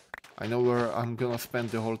 I know where I'm gonna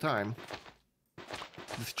spend the whole time.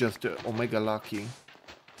 It's just Omega lucky.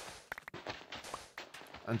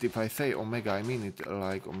 And if I say Omega, I mean it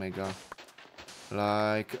like Omega.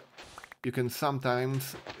 Like, you can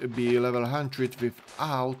sometimes be level 100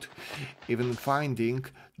 without even finding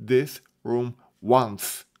this room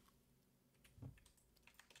once.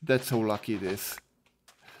 That's how lucky it is.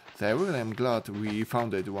 So I really am glad we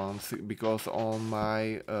found it once, because on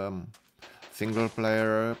my single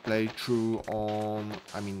player playthrough on,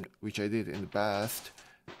 which I did in the past,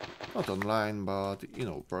 not online, but, you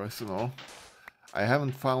know, personal, I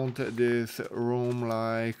haven't found this room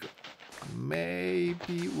like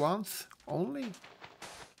maybe once only.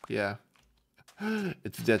 Yeah.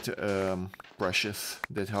 It's that precious,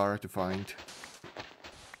 that hard to find.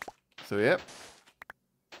 So yeah.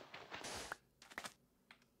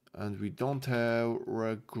 And we don't have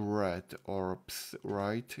regret orbs,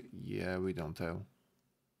 right? Yeah, we don't have.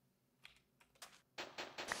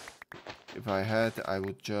 If I had, I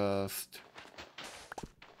would just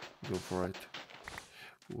go for it.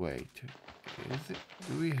 Wait, is it?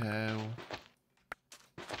 Do we have?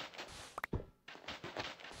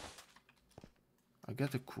 I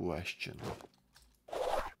got a question.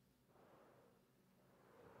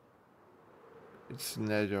 It's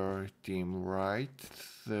nether team, right?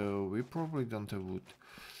 So we probably don't have wood.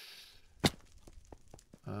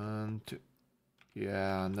 And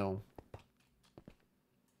yeah, no.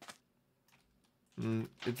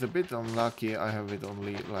 It's a bit unlucky I have it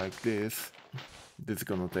only like this. This is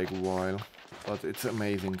gonna take a while, but it's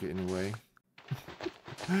amazing in a way.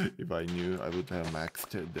 If I knew, I would have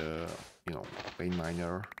maxed the, you know, pain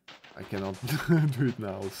miner. I cannot do it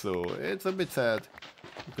now, so it's a bit sad,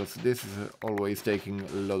 because this is always taking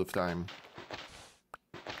a lot of time.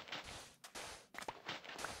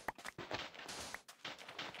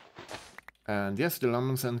 And yes, the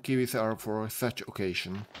lemons and kiwis are for such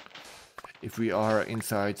occasion. If we are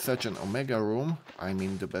inside such an Omega room, I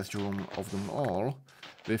mean the best room of them all,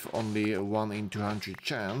 with only a 1 in 200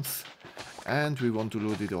 chance, and we want to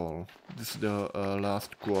loot it all. This is the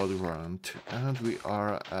last quadrant, and we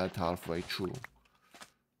are at halfway through.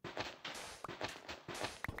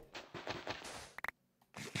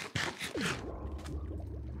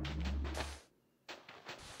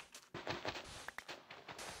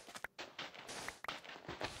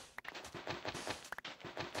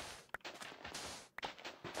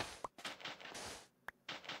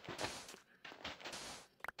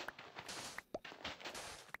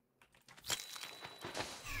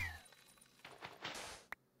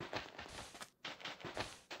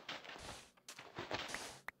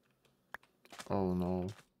 Oh no,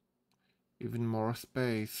 even more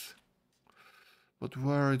space. But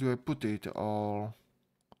where do I put it all?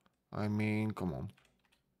 I mean, come on.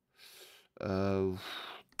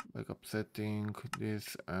 Backup setting,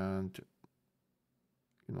 this, and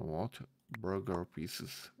you know what? Burger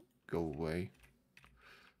pieces, go away.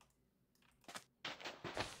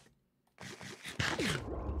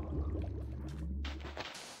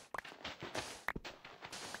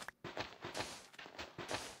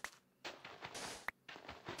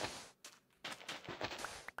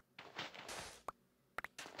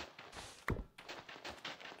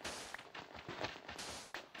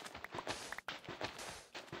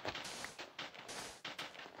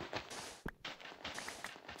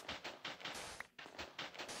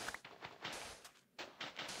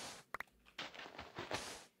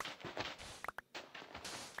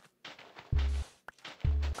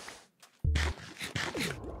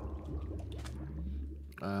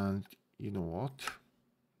 And you know what?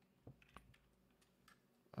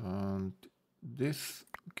 And this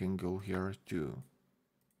can go here too.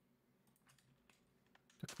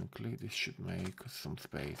 Technically, this should make some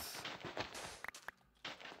space.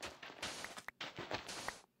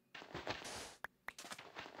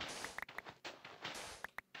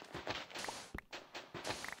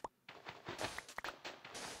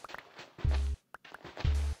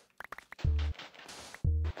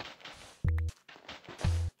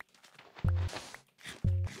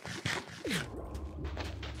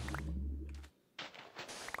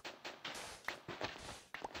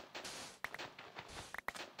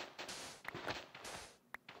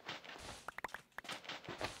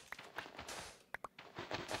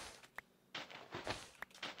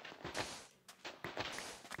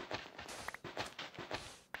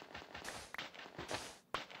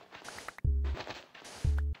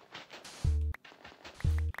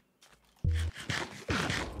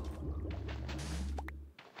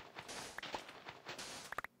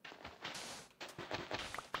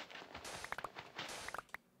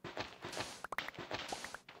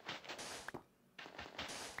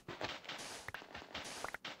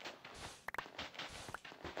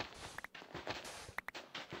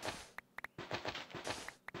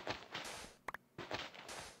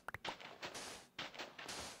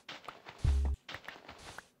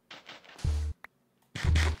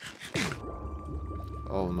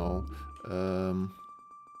 Oh no.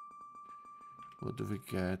 What do we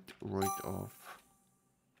get rid of?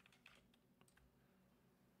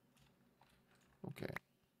 Okay.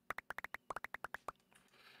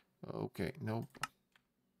 Okay, nope.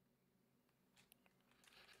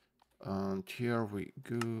 And here we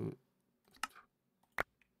go.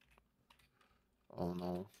 Oh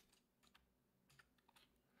no.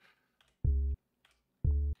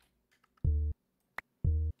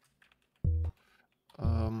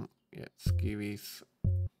 Yeah, skivvies.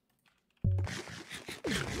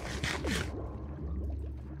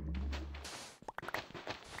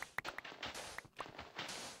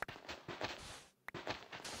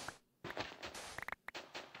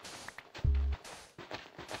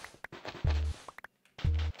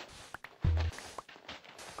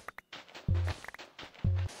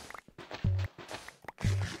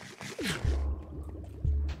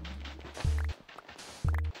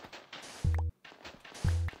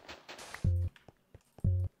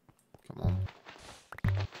 Come on.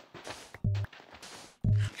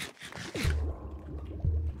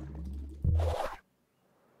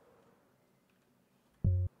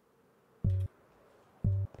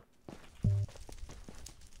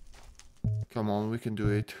 Come on, we can do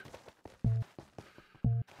it.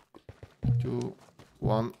 2,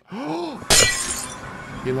 1.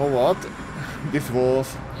 You know what? This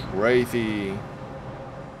was crazy.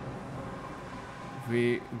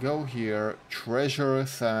 We go here, treasure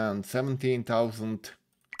sand, 17,000.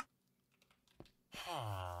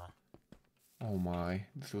 Oh my,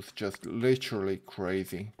 this was just literally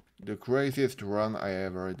crazy. The craziest run I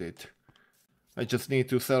ever did. I just need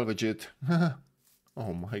to salvage it.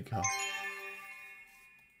 Oh my god.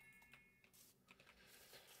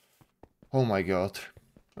 Oh my god.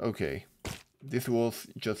 Okay. This was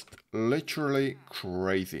just literally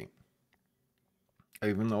crazy. I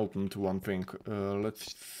even opened one thing.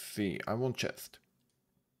 Let's see. I want chest.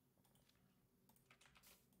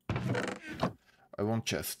 I want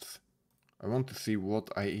chests. I want to see what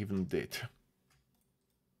I even did.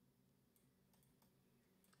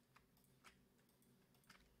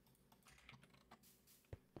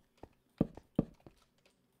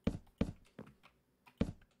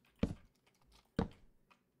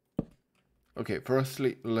 Okay,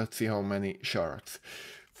 firstly, let's see how many shards.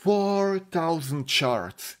 4,000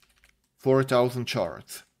 shards. 4,000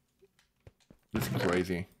 shards. This is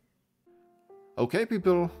crazy. Okay,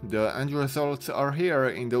 people, the end results are here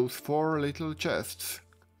in those 4 little chests.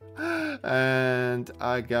 And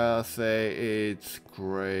I gotta say, it's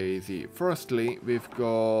crazy. Firstly, we've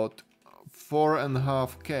got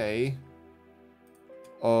 4.5k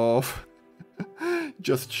of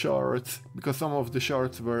just shards, because some of the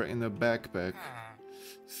shards were in a backpack.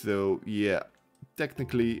 So yeah,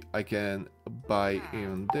 technically I can buy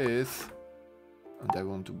even this, and I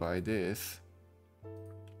want to buy this.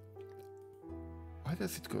 Why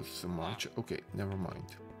does it cost so much? Okay, never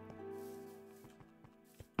mind.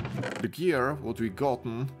 The gear, what we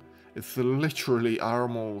gotten, is literally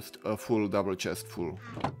almost a full double chest full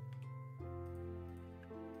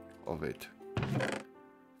of it.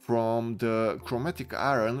 From the chromatic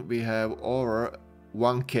iron we have over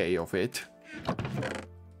 1k of it.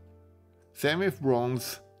 Same with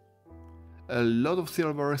bronze. A lot of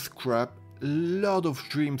silver, scrap, lot of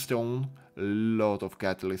dreamstone, lot of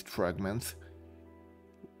catalyst fragments.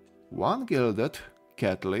 One gilded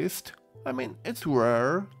catalyst, I mean, it's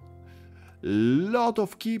rare. Lot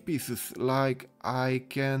of key pieces, like I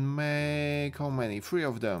can make, how many? 3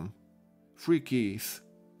 of them. 3 keys,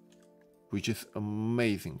 which is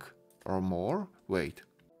amazing. Or more? Wait.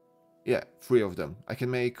 Yeah, 3 of them. I can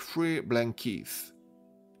make 3 blank keys,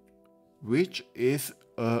 which is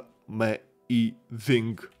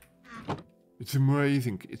amazing. It's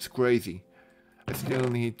amazing, it's crazy. I still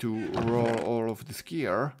need to roll all of this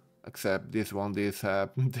gear, except this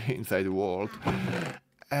happened inside the vault.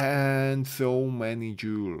 And so many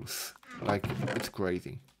jewels. Like, it's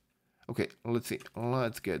crazy. Okay, let's see.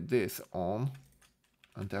 Let's get this on.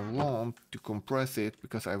 And I want to compress it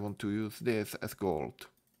because I want to use this as gold.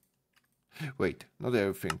 Wait, not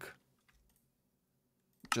everything.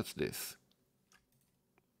 Just this.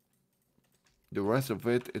 The rest of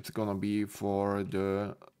it, it's gonna be for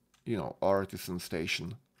the, you know, artisan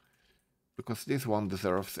station. Because this one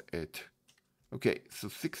deserves it. Okay, so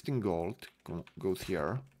 16 gold goes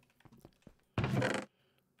here. Oh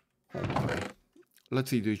my.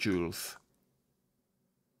 Let's see the jewels.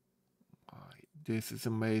 This is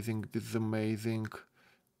amazing, this is amazing.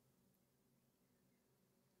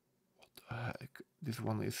 What the heck? This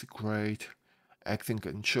one is great. Axing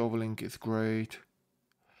and shoveling is great.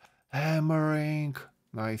 Hammering!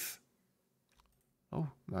 Nice. Oh,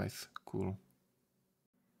 nice. Cool.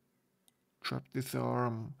 Trap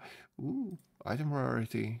disarm. Ooh, item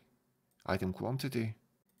rarity. Item quantity.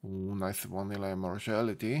 Ooh, nice vanilla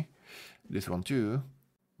immortality. This one too.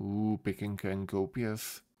 Ooh, picking and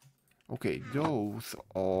copious. Okay, those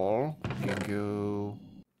all can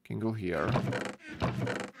go here.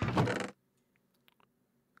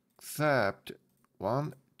 Except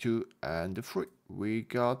 1, 2, and 3. We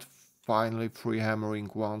got finally 3 hammering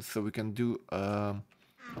ones, so we can do how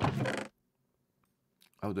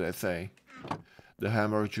do I say? The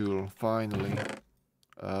hammer jewel, finally.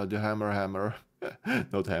 The hammer.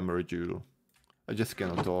 Not hammer jewel. I just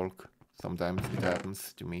cannot talk. Sometimes it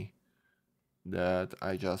happens to me that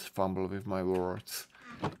I just fumble with my words.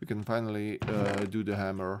 We can finally do the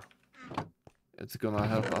hammer. It's gonna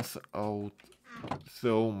help us out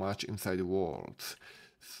so much inside the walls.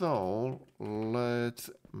 So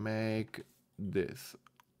let's make this.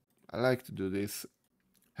 I like to do this.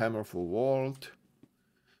 Hammer for vault.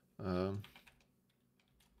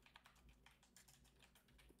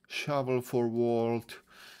 Shovel for vault.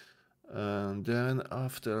 And then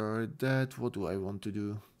after that, what do I want to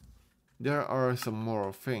do? There are some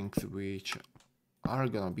more things which are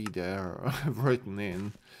gonna be there written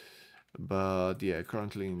in. But yeah,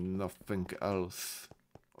 currently nothing else.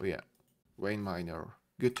 Oh yeah, vein miner.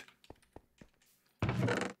 Good.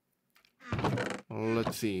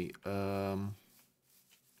 Let's see.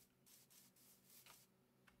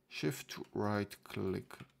 Shift right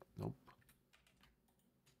click. Nope.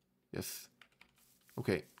 Yes.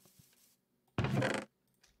 Okay.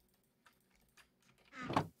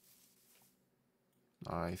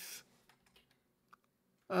 Nice.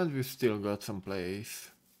 And we've still got some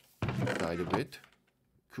place inside of it.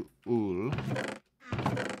 Cool.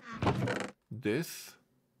 This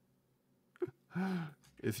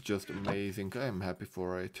is just amazing. I am happy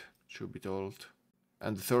for it, should be told.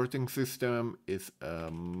 And the sorting system is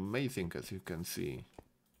amazing, as you can see.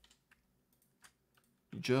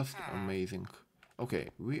 Just amazing. Okay,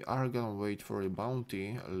 we are gonna wait for a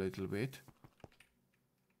bounty a little bit.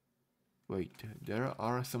 Wait, there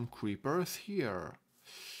are some creepers here.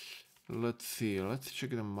 Let's see, let's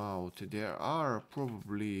check them out. There are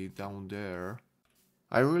probably down there.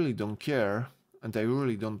 I really don't care, and I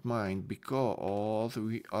really don't mind, because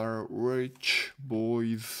we are rich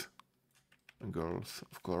boys and girls,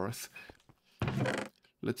 of course.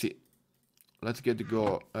 Let's see. Let's get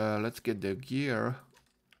the gear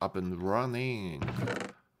up and running.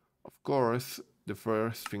 Of course, the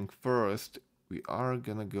first thing first, we are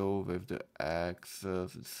gonna go with the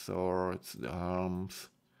axes, the swords, the arms,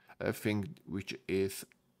 everything which is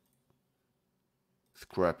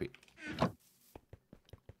scrappy.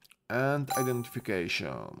 And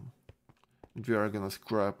identification. And we are gonna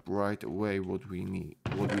scrap right away what we need,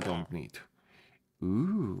 what we don't need.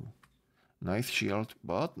 Ooh, nice shield,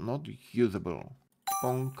 but not usable.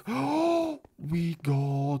 Bonk. Oh, we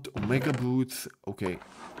got Omega boots. Okay.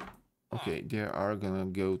 Okay, they are gonna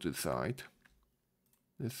go to the side.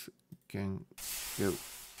 This can go.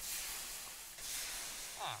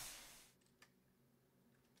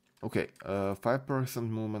 Okay, 5%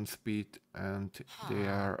 movement speed, and they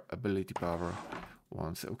are ability power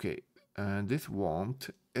ones. Okay, and this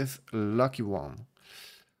wand is a lucky one.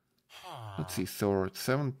 Let's see, sword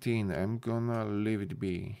 17, I'm gonna leave it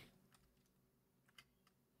be.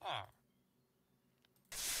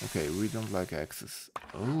 Okay, we don't like axes.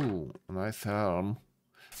 Oh, nice helm.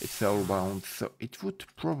 It's soulbound, so it would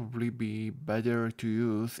probably be better to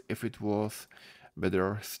use if it was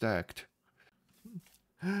better stacked.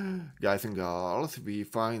 Guys and girls, we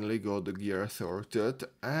finally got the gear sorted,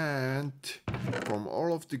 and from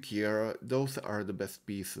all of the gear, those are the best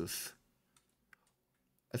pieces.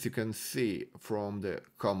 As you can see from the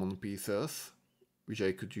common pieces, which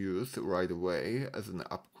I could use right away as an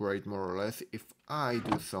upgrade more or less if I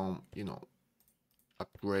do some, you know,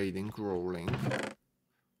 upgrading, rolling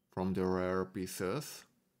from the rare pieces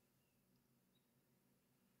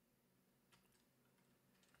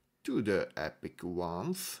to the epic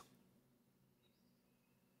ones.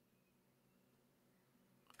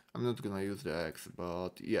 I'm not gonna use the axe,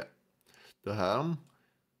 but yeah, the helms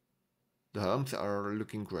are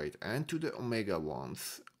looking great, and to the omega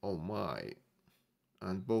ones, oh my,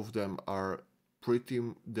 and both of them are pretty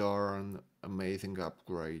darn amazing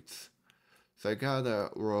upgrades. So I gotta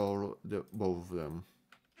roll both of them.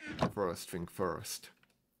 First thing first.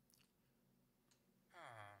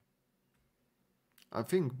 I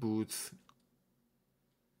think boots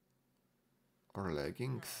or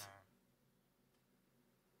leggings.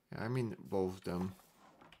 Yeah, I mean both of them.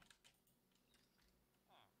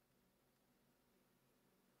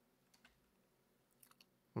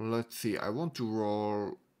 Let's see, I want to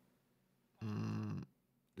roll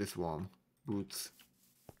this one, boots,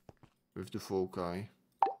 with the foci.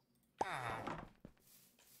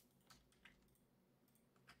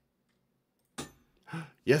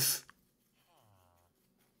 Yes!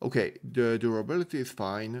 Okay, the durability is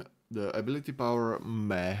fine, the ability power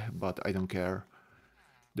meh, but I don't care.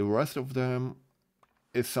 The rest of them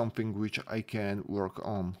is something which I can work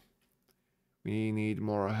on. We need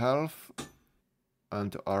more health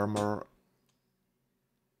and armor.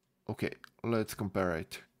 Okay, let's compare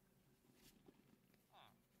it.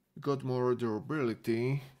 Got more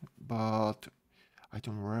durability, but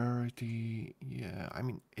item rarity, yeah, I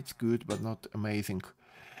mean, it's good, but not amazing.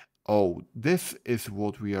 Oh, this is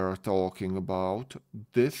what we are talking about.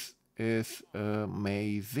 This is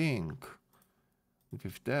amazing.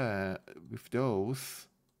 With those,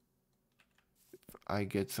 if I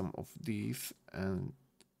get some of these and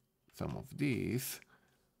some of these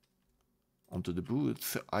onto the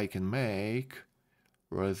boots, I can make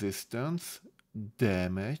resistance,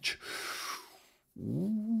 damage.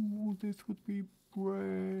 Ooh, this would be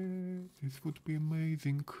great. This would be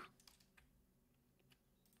amazing.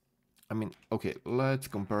 I mean, okay, let's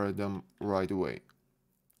compare them right away.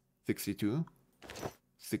 62,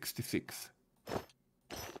 66.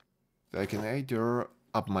 So I can either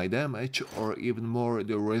up my damage or even more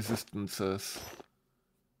the resistances.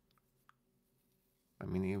 I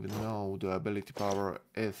mean, even though the ability power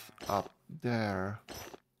is up there,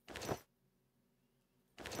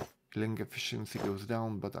 killing efficiency goes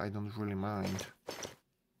down, but I don't really mind.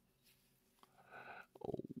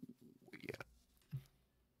 Oh, yeah.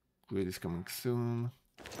 Grid is coming soon.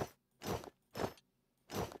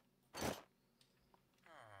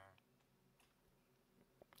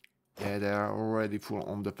 Yeah, they are already full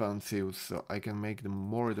on defensive, so I can make them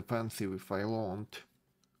more defensive if I want.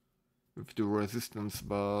 With the resistance,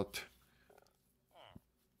 but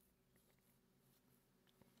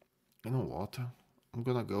you know what? I'm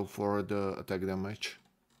gonna go for the attack damage.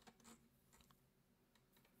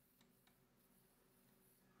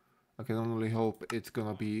 I can only hope it's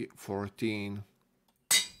gonna be 14.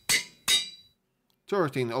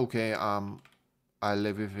 13, okay, I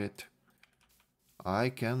live with it. I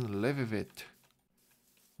can live with it.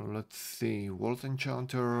 Let's see, Vault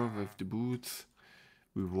Enchanter with the boots.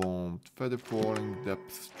 We want Feather Falling,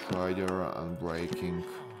 Depth Strider, and Breaking.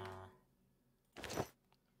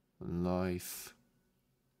 Nice.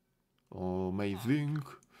 Amazing.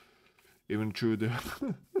 Even through the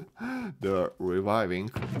the reviving,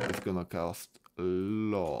 it's gonna cost a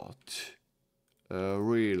lot. A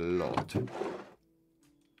real lot.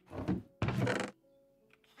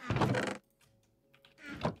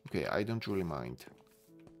 Okay, I don't really mind.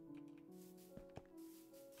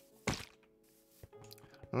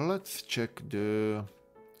 Let's check the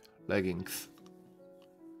leggings.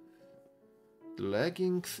 The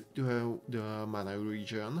leggings do have the mana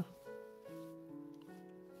regen,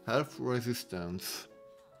 health resistance.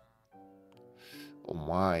 Oh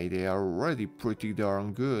my, they are already pretty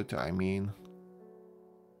darn good, I mean.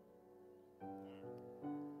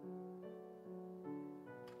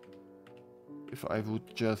 If I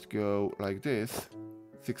would just go like this,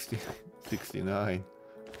 60, 69.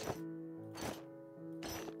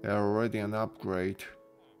 They're already an upgrade.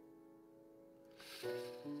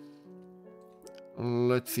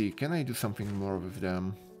 Let's see, can I do something more with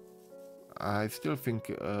them? I still think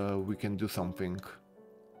we can do something.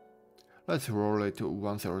 Let's roll it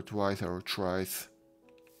once or twice or thrice.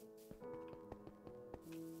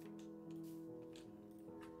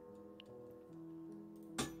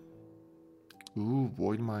 Ooh,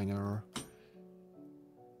 void miner.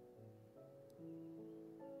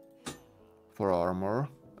 For armor.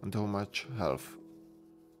 And how much health?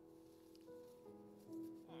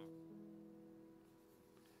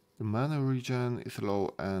 The mana regen is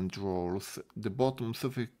low and rolls. The bottom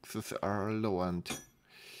suffixes are low and...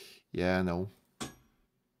 Yeah, no.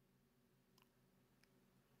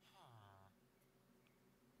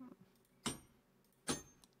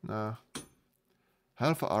 Nah.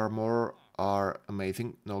 Health armor are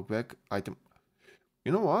amazing. Knockback item.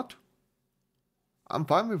 You know what? I'm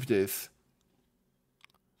fine with this.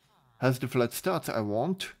 Has the flat stats I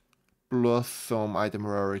want. Plus some item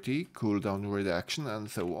rarity, cooldown reduction and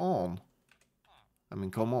so on. I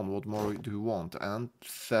mean, come on, what more do you want? And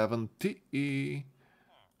 70.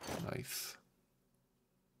 Nice.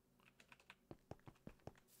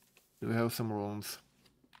 Do we have some runes?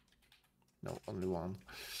 No, only one.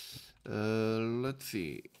 Let's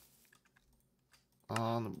see.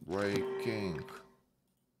 Unbreaking.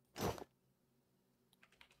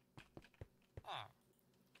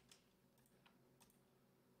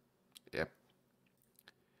 Yep.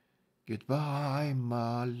 Goodbye,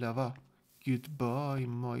 my lover. Goodbye,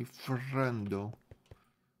 my friendo.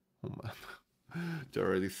 Oh man. They're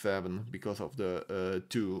already 7 because of the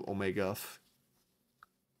 2 omegas.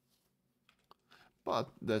 But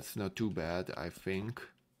that's not too bad, I think.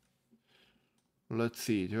 Let's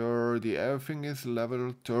see, 30, everything is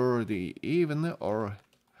level 30, even or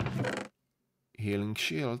healing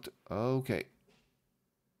shield, okay.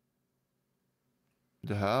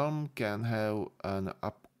 The helm can have an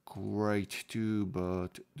upgrade too,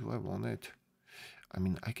 but do I want it? I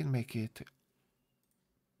mean, I can make it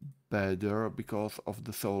better because of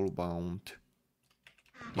the soulbound.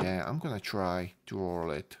 Yeah, I'm gonna try to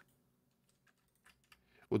roll it.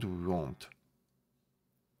 What do we want?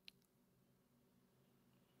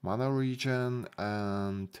 Mana regen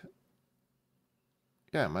and...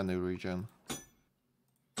 yeah, mana regen.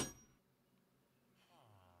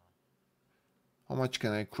 How much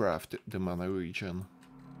can I craft the mana regen?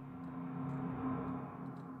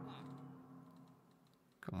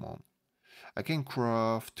 Come on. I can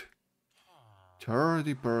craft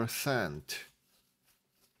 30%.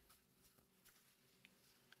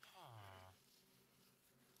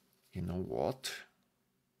 You know what?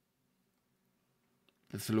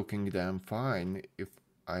 It's looking damn fine if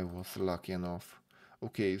I was lucky enough.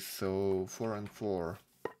 Okay, so 4 and 4.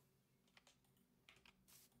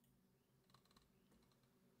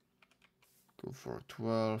 Go for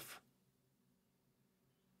 12.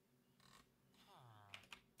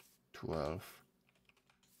 12.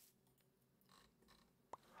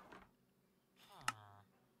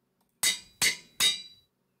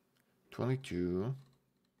 22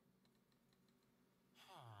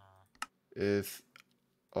 is...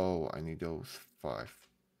 oh, I need those 5.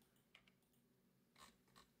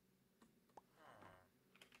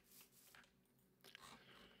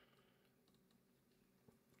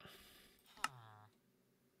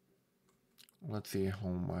 Let's see how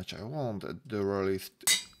much I want at the earliest.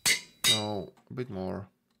 No, a bit more.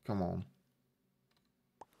 Come on.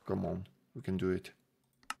 Come on, we can do it.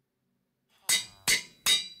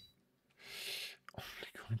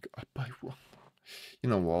 Only going up by 1. You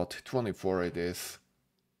know what, 24 it is.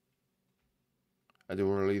 At the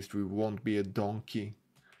very least we won't be a donkey.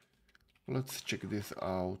 Let's check this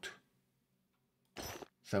out.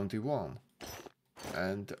 71.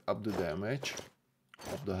 And up the damage,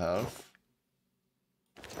 up the health,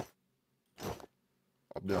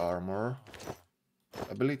 up the armor.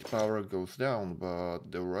 Ability power goes down,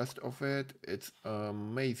 but the rest of it, it's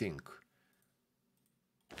amazing.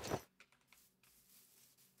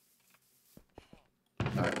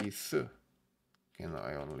 Nice, can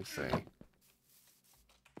I only say.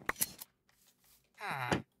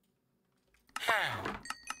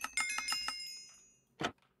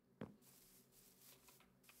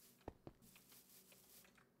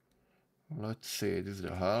 Let's see, this is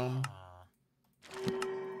the helm.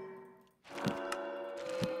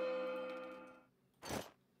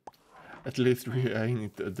 At least we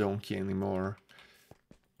ain't a donkey anymore.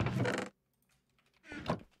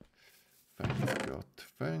 Thanks God,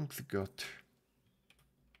 thanks God.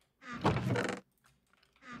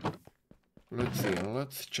 Let's see,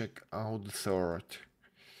 let's check out the sword.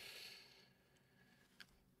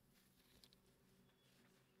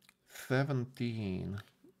 17.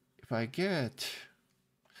 If I get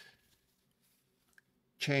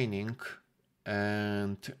chaining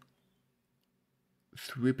and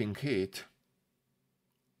sweeping hit,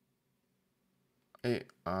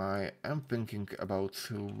 I am thinking about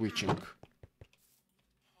switching.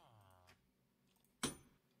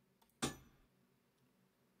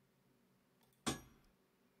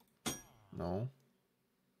 No.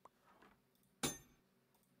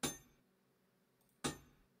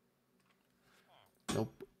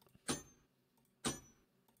 Nope.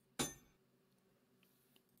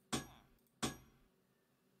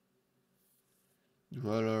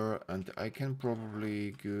 Dweller, and I can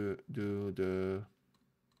probably do the...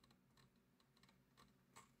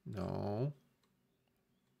 No.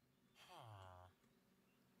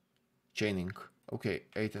 Chaining. Okay,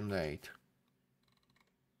 8 and 8.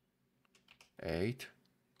 8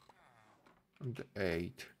 and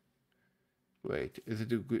 8. Wait, is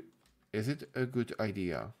it a good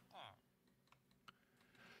idea?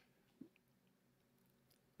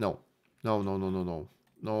 No. No, no, no, no, no.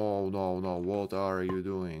 No, no, no. What are you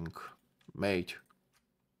doing? Mate,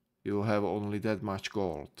 you have only that much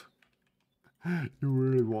gold. You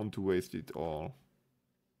really want to waste it all.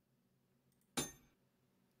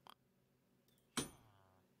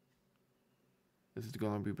 Is it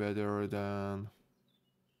gonna be better than...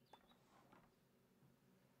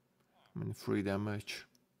 I mean, 3 damage.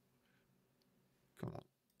 Come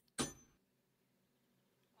on.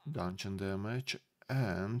 Dungeon damage.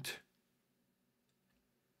 And...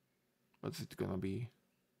 what's it gonna be?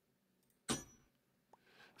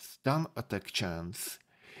 Stun attack chance.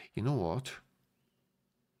 You know what?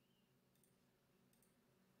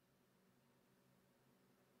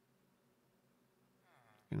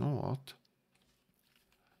 You know what?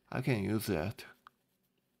 I can use that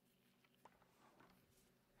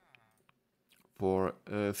for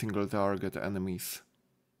single target enemies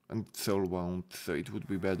and soulbound, so it would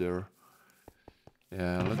be better.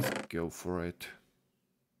 Yeah, let's go for it.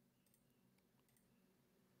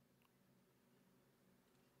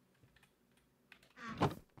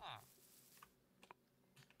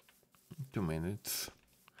 Two minutes.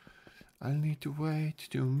 I'll need to wait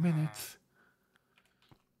 2 minutes.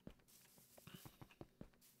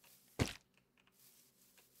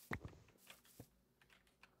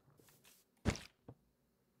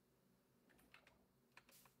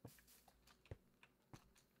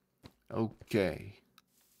 Okay.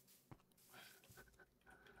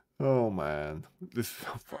 Oh man, this is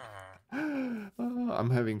so fun. I'm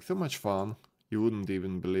having so much fun. You wouldn't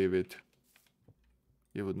even believe it.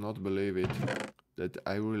 You would not believe it. That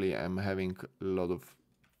I really am having a lot of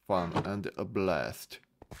fun and a blast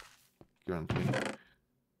currently.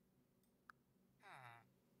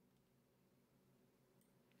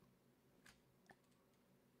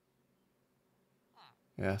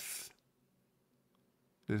 Yes.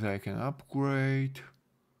 This I can upgrade.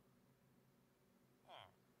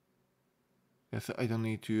 Yes, I don't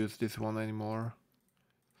need to use this one anymore.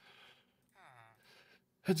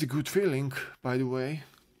 That's a good feeling, by the way.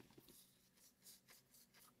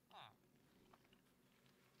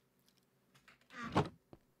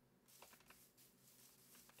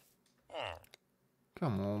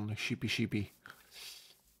 Come on, sheepy sheepy.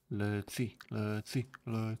 Let's see, let's see,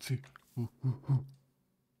 let's see. Ooh, ooh, ooh.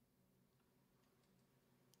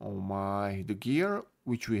 Oh my, the gear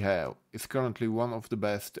which we have is currently one of the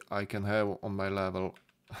best I can have on my level.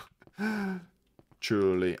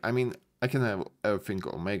 Truly. I mean, I can have everything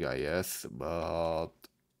Omega, yes, but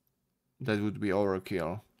that would be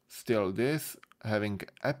overkill. Still, this, having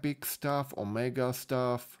epic stuff, Omega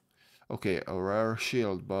stuff, okay, a rare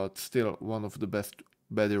shield, but still one of the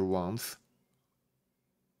better ones.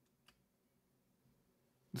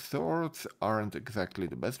 The swords aren't exactly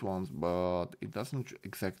the best ones, but it doesn't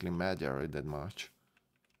exactly matter that much.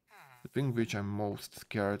 The thing which I'm most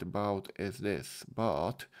scared about is this,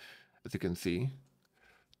 but as you can see,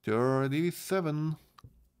 37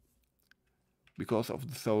 because of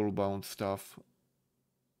the soulbound stuff.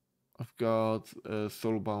 I've got a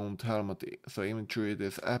soulbound helmet, so even though it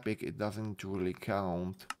is epic, it doesn't really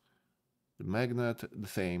count. The magnet, the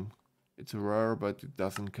same. It's rare, but it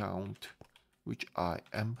doesn't count, which I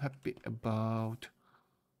am happy about.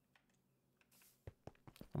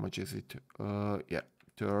 How much is it? Yeah,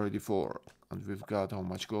 34. And we've got how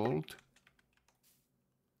much gold?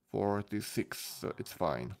 46, so it's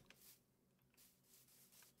fine.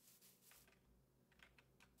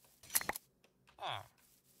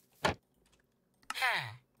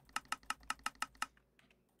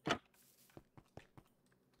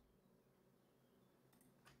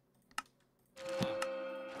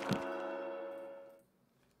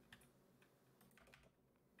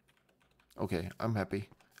 Okay, I'm happy.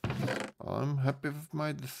 I'm happy with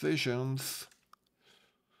my decisions.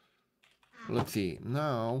 Let's see,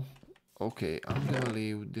 now... Okay, I'm gonna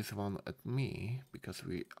leave this one at me, because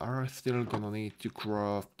we are still gonna need to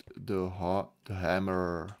craft the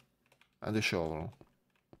hammer and the shovel.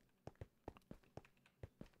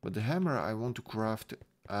 But the hammer I want to craft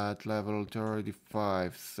at level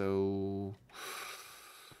 35, so...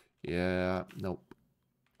 Yeah, nope.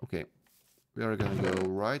 Okay, we are gonna go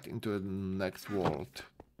right into the next vault.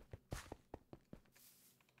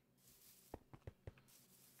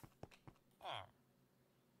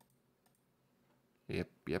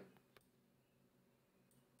 Yep.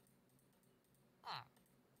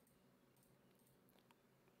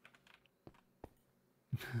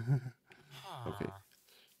 Okay,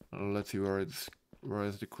 let's see where is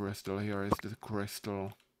the crystal. Here is the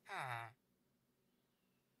crystal.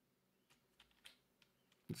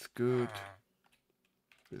 It's good.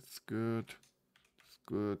 It's good. It's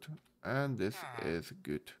good. And this is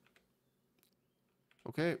good.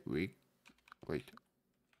 Okay, wait.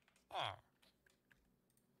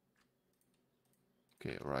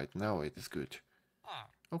 Okay, right now it is good.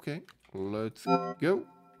 Okay, let's go.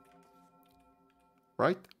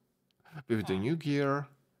 Right? With the new gear,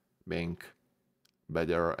 being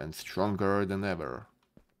better and stronger than ever.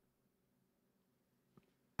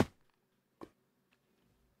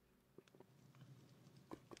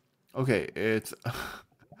 Okay, it's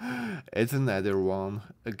it's another one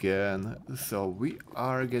again. So we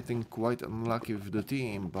are getting quite unlucky with the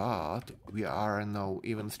team, but we are now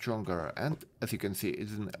even stronger. And as you can see,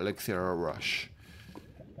 it's an elixir rush.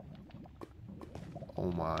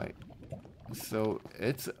 Oh my. So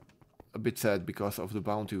it's a bit sad because of the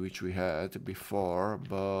bounty which we had before,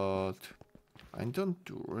 but I don't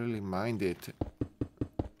really mind it,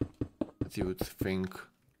 as you would think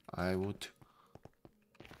I would.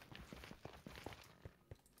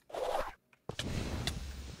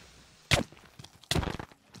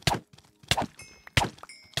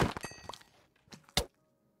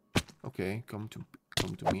 Okay, come to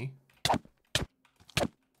me.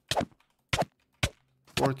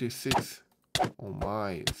 46. Oh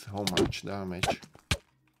my, it's how much damage.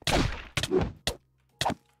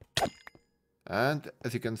 And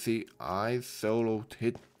as you can see, I soloed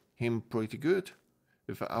hit him pretty good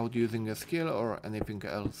without using a skill or anything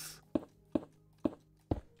else.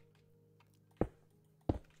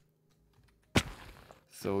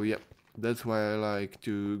 So yeah, that's why I like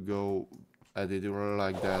to go at it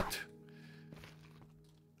like that.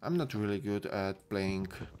 I'm not really good at playing,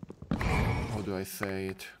 how do I say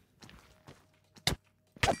it,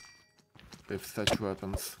 with such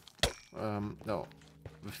weapons. No,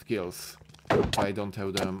 with skills. I don't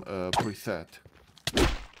have them preset.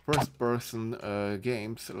 First person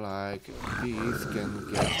games like these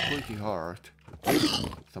can get pretty hard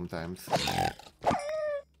sometimes.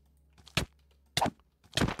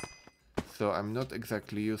 So I'm not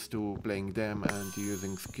exactly used to playing them and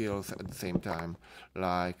using skills at the same time,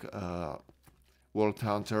 like Vault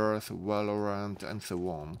Hunters, Valorant and so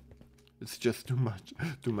on. It's just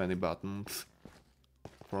too many buttons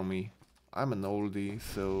for me. I'm an oldie,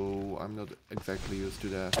 so I'm not exactly used to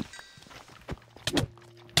that.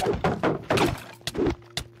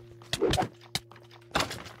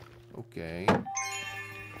 Okay.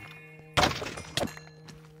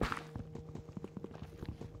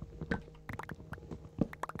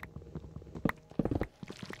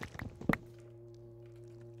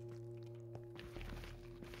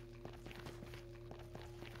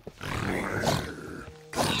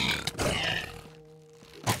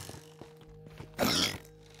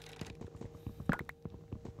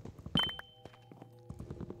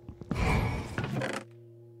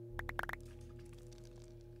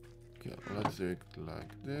 Let's do it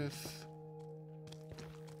like this.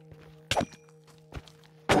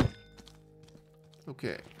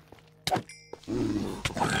 Okay.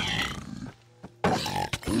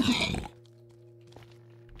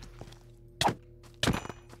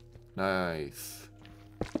 Nice.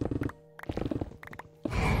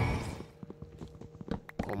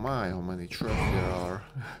 Oh my, how many traps there are.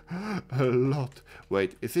 A lot.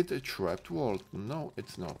 Wait, is it a trapped vault? No,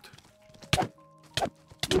 it's not.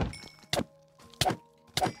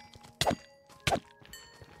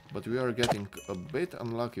 But we are getting a bit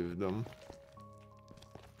unlucky with them.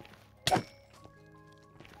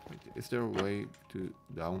 Wait, is there a way to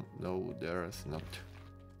down? No, there is not.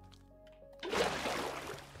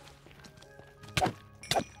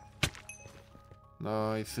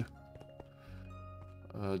 Nice.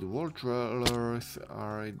 The wall dwellers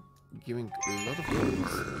are giving a lot of things.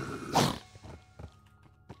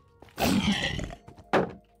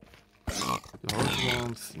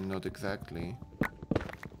 not exactly.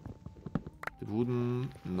 The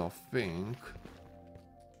wooden, nothing.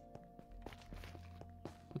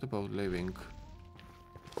 What about living?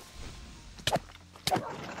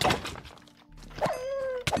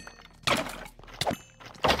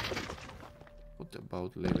 What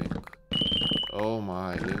about living? Oh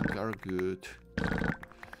my, living are good.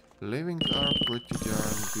 Living are pretty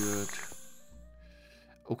darn good.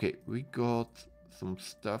 Okay, we got some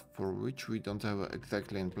stuff for which we don't have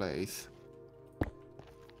exactly in place.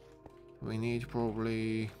 We need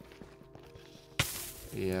probably...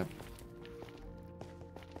 yeah.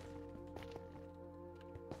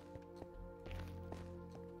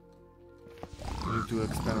 We need to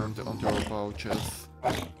expand onto our pouches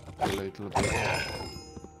a little bit.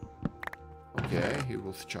 Okay, he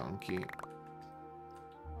was chunky.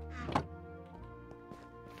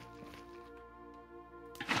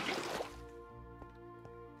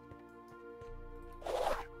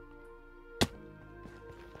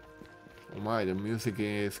 Oh my, the music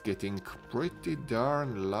is getting pretty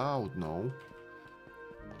darn loud now.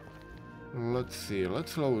 Let's see,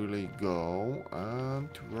 let's slowly go. And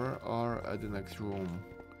where are at the next room?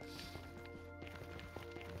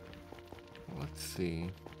 Let's see.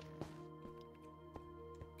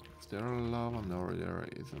 Is there a lava? No, there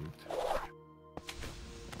isn't.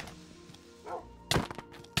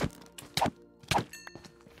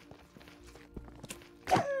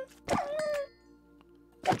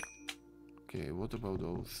 Okay, what about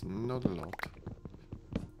those? Not a lot.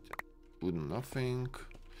 Wooden, nothing.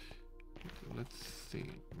 Let's see.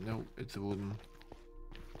 No, it's wooden.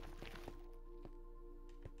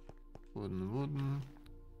 Wooden.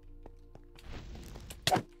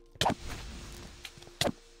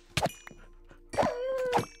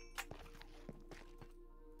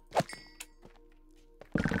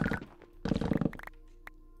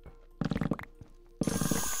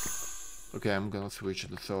 Okay, I'm gonna switch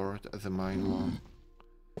the sword as a mine one.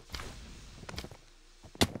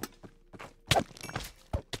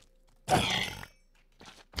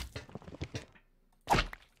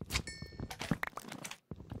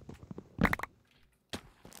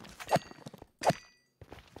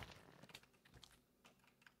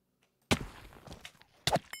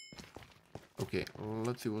 Okay,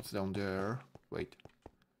 let's see what's down there. Wait,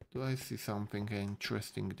 do I see something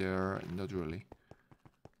interesting there? Not really.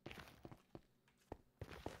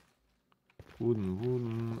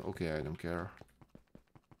 Wooden. Okay, I don't care.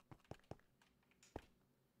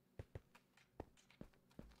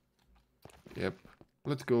 Yep,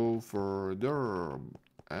 let's go further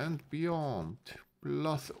and beyond.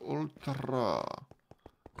 Plus ultra.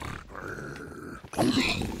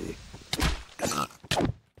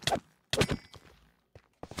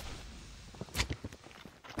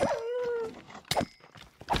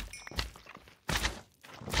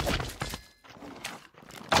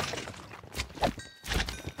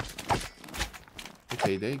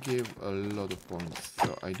 Okay, they give a lot of points,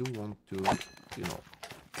 so I do want to, you know,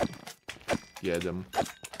 get them.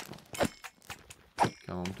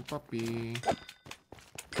 Come to puppy.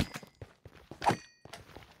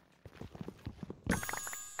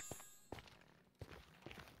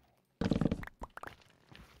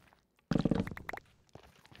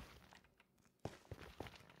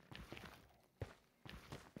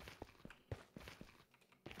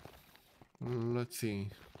 Let's see.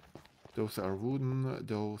 Those are wooden.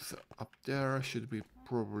 Those up there should be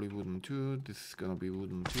probably wooden too. This is gonna be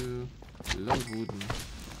wooden too. Love wooden.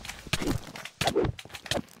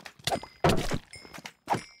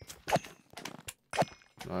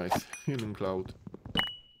 Nice. Healing cloud.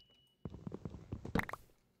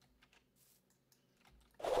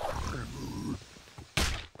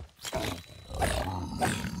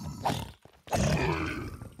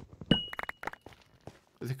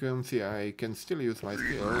 As you can see, I can still use my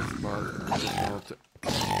skills, but I'm just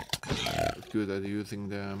not good at using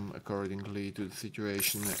them accordingly to the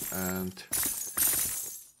situation. And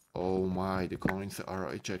oh my, the coins are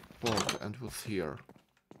a jackpot. And what's here?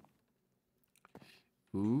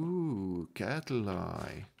 Ooh, cattle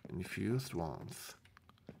eye, infused ones.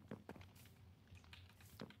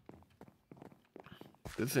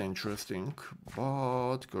 That's interesting,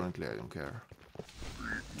 but currently I don't care.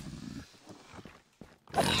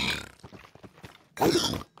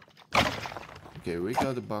 Okay, we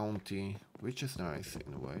got a bounty, which is nice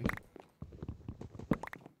in a way.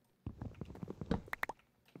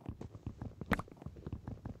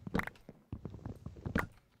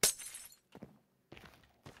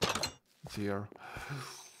 It's here.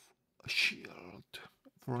 A shield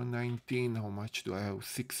for 19. How much do I have?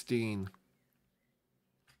 16.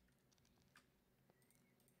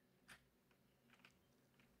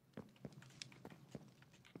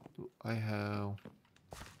 I have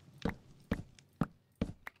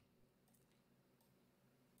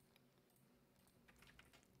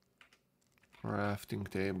crafting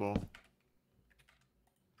table.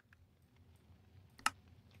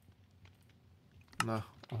 Nah,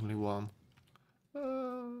 only one.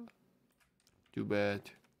 Too bad.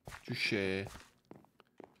 Touché.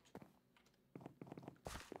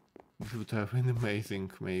 This would have been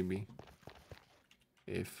amazing, maybe.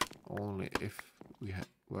 If only if we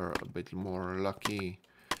were a bit more lucky.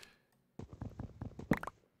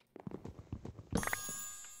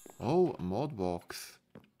 Oh, a mod box.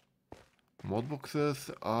 Mod boxes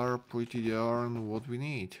are pretty darn what we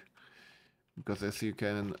need. Because as you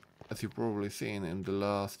probably seen in the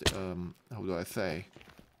last, how do I say,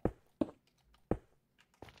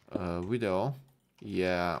 video,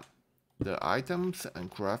 yeah, the items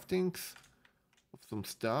and craftings of some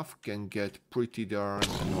stuff can get pretty darn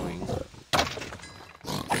annoying.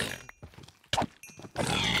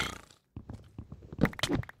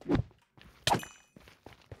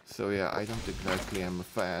 So yeah, I don't exactly am a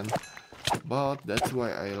fan, but that's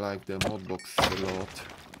why I like the mod box a lot.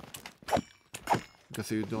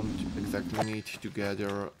 Because you don't exactly need to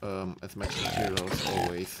gather as much materials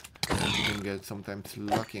always, and you can get sometimes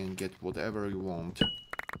lucky and get whatever you want.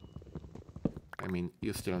 I mean,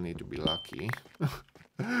 you still need to be lucky,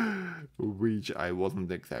 which I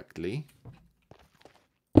wasn't exactly.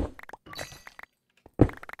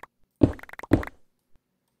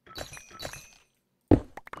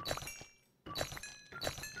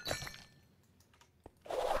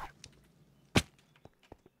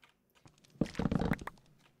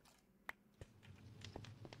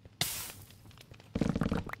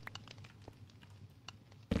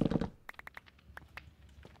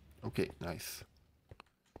 Okay, nice.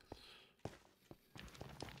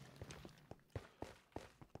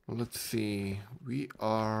 Let's see, we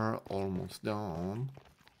are almost done.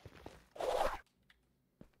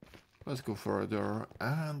 Let's go further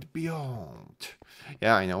and beyond.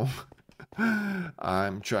 Yeah, I know.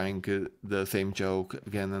 I'm trying the same joke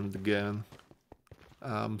again and again.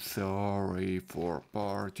 I'm sorry for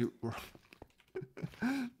part two.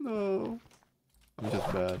 No, I'm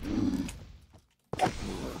just bad.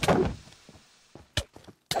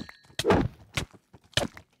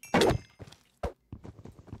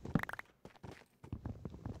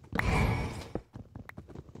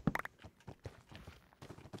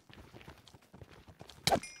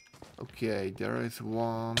 Okay, there is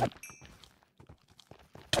one.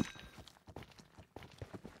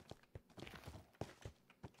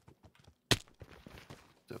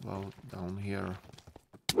 About down here.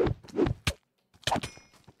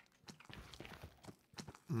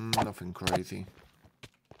 Nothing crazy.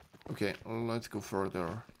 Okay, let's go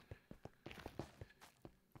further.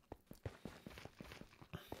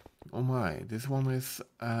 Oh my, this one is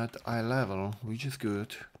at eye level, which is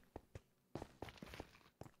good.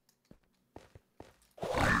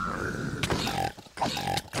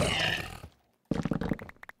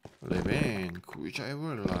 Living, which I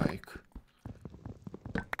really like.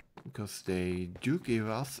 Because they do give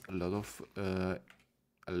us a lot of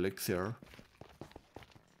elixir.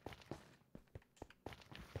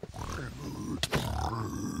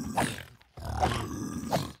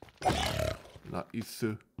 Nice.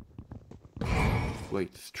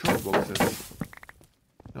 Wait, straw boxes.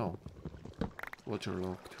 No.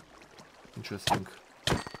 Waterlocked. Interesting.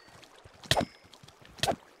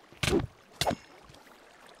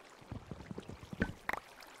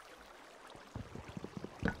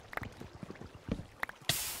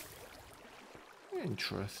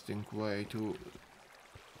 Interesting way to,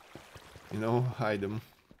 you know, hide them.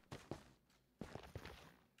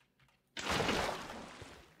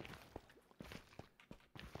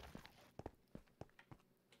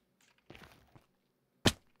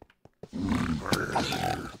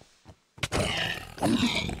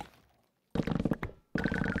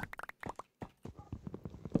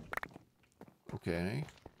 Okay.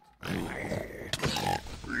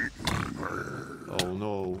 Oh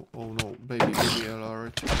no, baby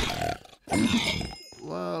alert.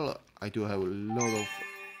 Well, I do have a lot of,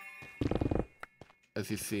 as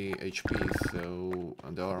you see, HP, so,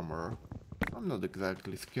 and armor. I'm not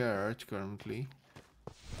exactly scared currently.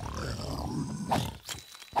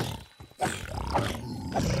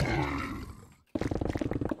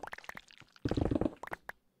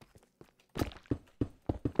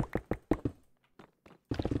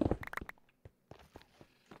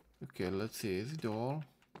 Okay, let's see, is it all?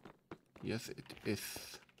 Yes, it is.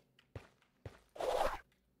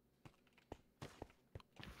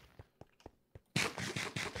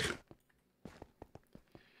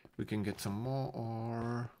 We can get some more,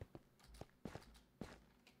 or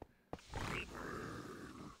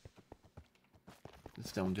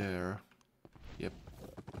It's down there. Yep.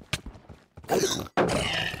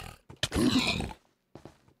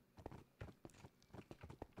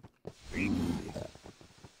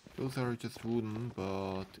 Those are just wooden,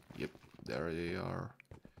 but yep, there they are.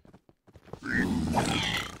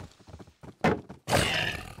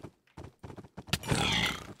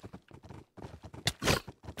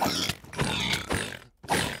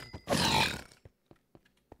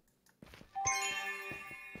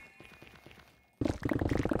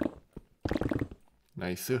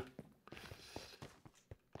 Nice. It's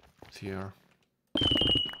here.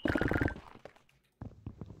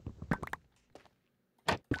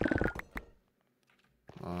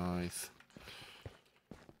 Nice.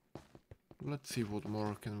 Let's see what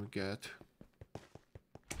more can we get.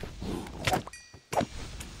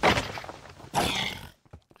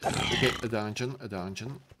 Okay, a dungeon, a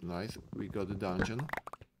dungeon. Nice, we got a dungeon.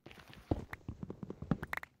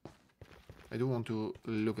 I do want to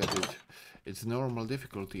look at it. It's normal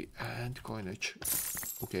difficulty and coinage.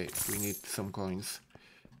 Okay, we need some coins.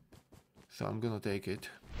 So I'm gonna take it.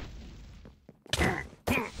 Okay,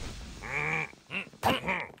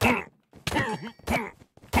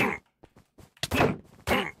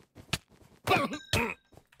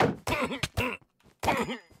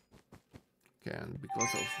 and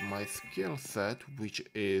because of my skill set, which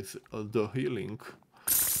is the healing,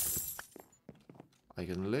 I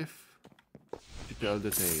can live to tell the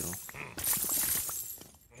tale.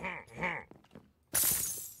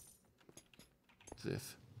 What's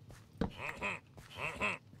this?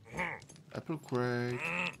 Apple crate.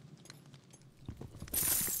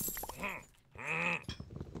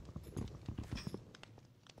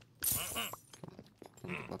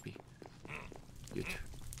 Come on, puppy. Good.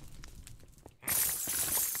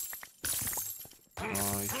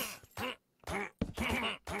 Nice.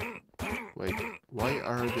 Wait, why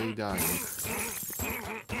are they dying?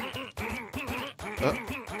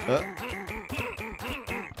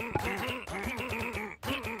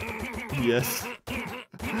 Yes.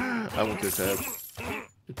 I want this head.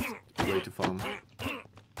 It's way too fun.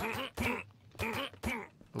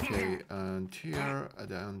 Okay, and here at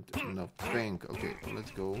the end, no pink. Okay,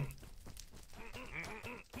 let's go.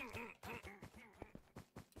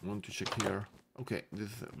 I want to check here. Okay, this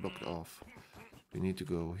is blocked off. We need to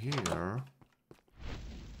go here.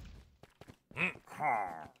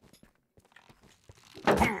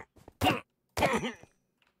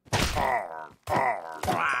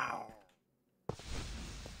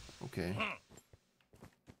 Okay.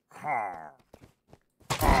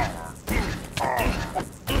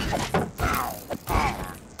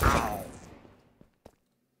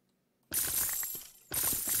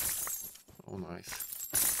 Oh, nice.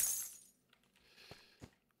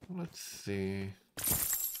 Let's see.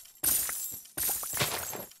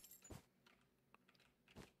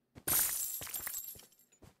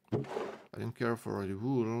 I don't care for the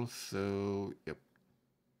wool, so yep.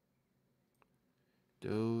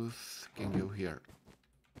 Those can go here.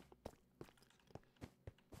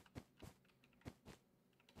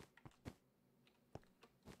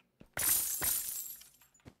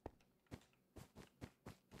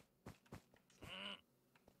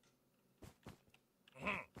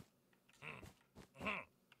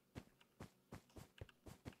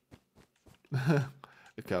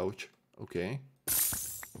 A couch, okay.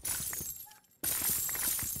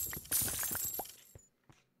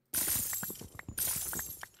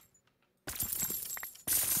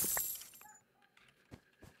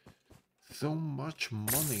 So much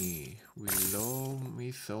money. We love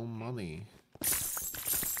me so money.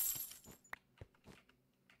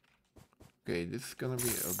 Okay, this is gonna be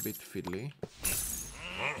a bit fiddly.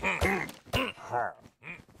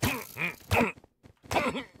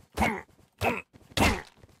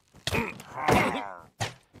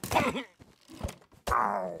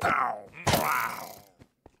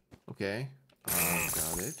 Okay, I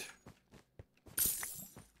got it.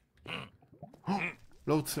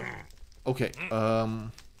 Loads. Okay,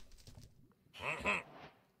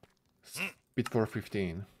 speed for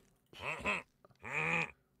 15.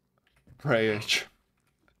 Prayage.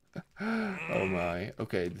 Oh my.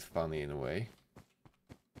 Okay, it's funny in a way.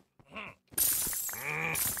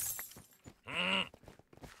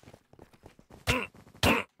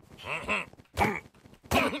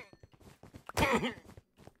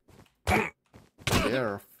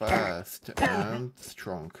 They're fast and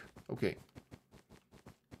strong. Okay.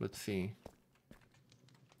 Let's see.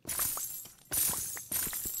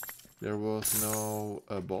 There was no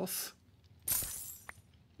boss.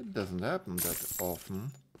 It doesn't happen that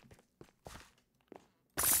often.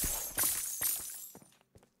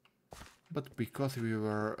 But because we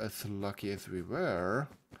were as lucky as we were,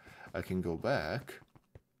 I can go back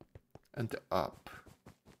and up.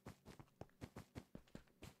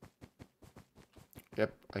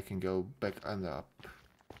 Yep, I can go back and up.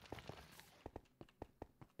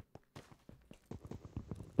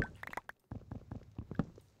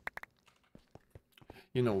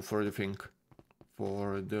 You know, for the thing,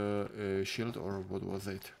 for the shield, or what was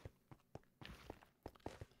it?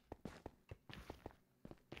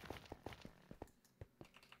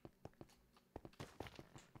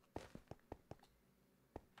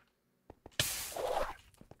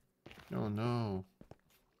 Oh no.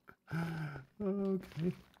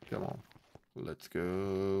 Okay, come on. Let's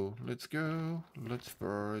go, let's go, let's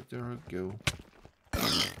further go.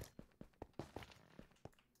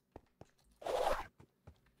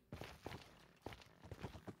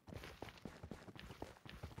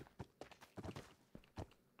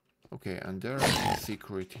 Okay, and there's a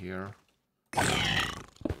secret here.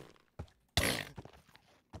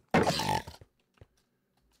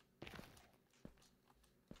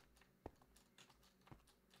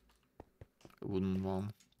 A wooden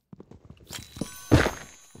one.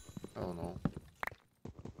 Oh no.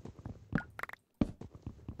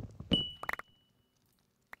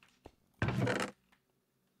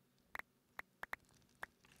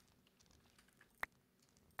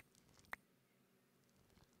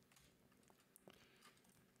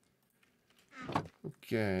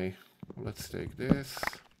 Okay, let's take this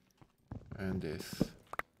and this.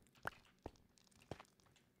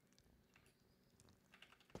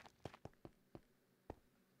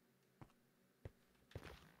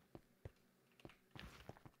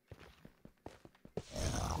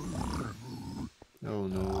 Oh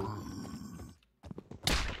no.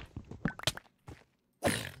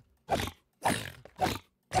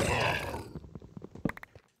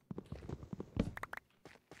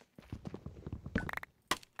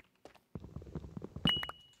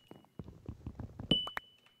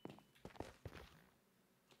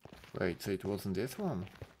 Wait, so it wasn't this one?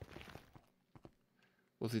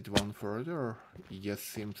 Was it one further? Yes,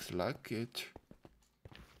 seems like it.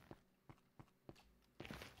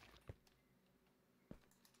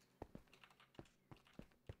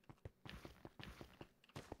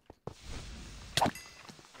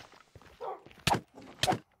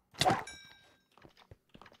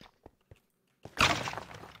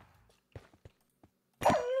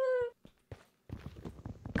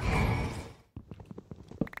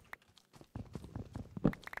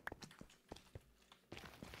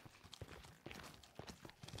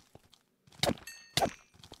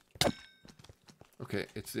 Okay,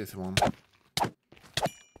 it's this one.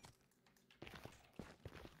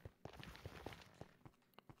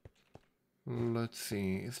 Let's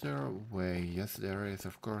see, is there a way? Yes, there is,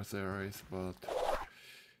 of course there is, but...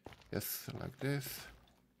 Yes, like this.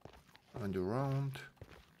 And around.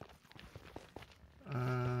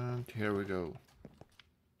 And here we go.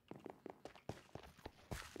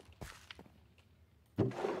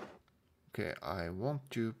 Okay, I want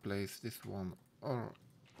to place this one, or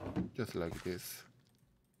just like this.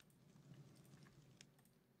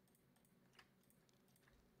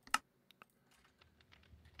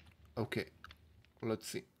 Okay, let's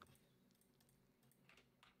see.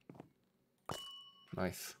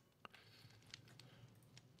 Nice.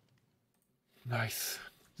 Nice.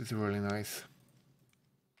 This is really nice.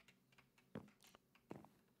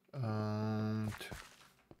 And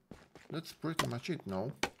that's pretty much it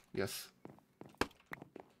now. Yes.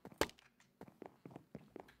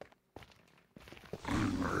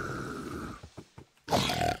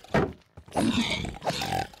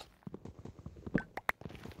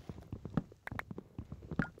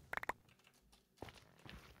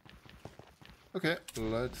 Okay,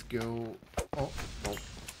 let's go. Oh, no.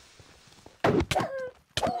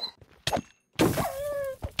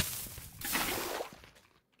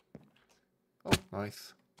 Oh,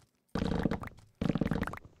 nice.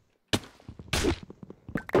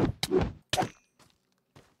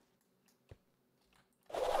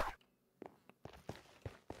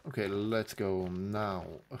 Okay, let's go now.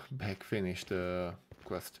 Back, finish the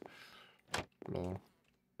quest. Lol.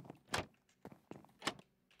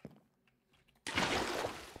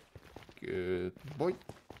 Good boy.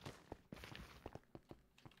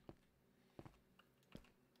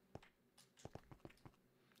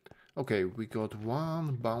 Okay, we got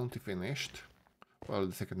one bounty finished. Well,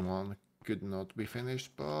 the second one could not be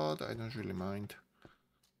finished, but I don't really mind.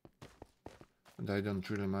 And I don't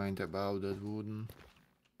really mind about that wooden.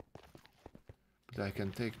 But I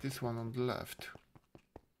can take this one on the left.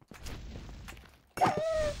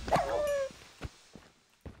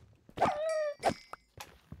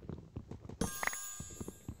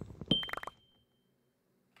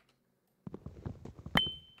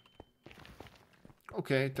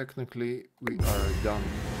 Okay, technically we are done.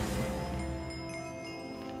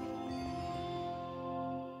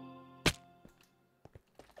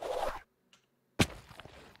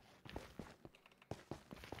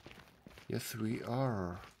 Yes, we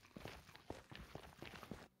are.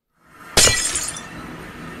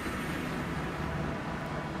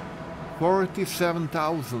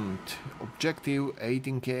 $47,000. Objective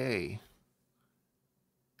 18K.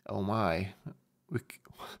 Oh my.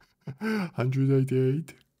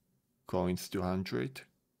 188. Coins 200.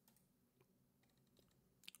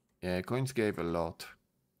 Yeah, coins gave a lot.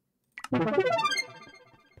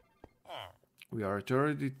 We are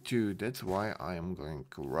 32. That's why I am going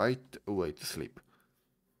right away to sleep.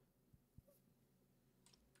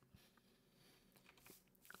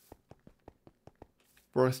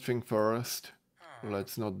 First thing first,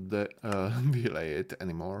 let's not delay it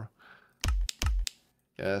anymore.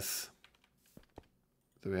 Yes,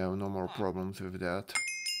 so we have no more problems with that.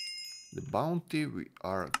 The bounty we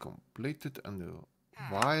are completed, and the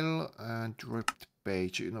vial and ripped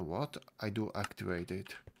page. You know what? I do activate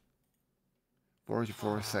it.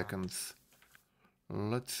 44 seconds.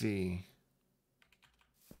 Let's see.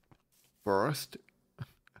 First.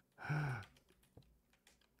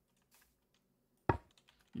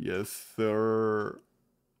 Yes, sir.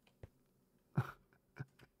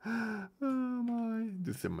 Oh my,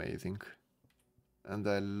 this is amazing. And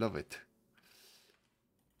I love it.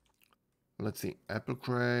 Let's see. Apple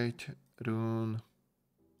crate, rune,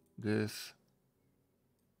 this,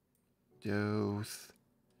 those.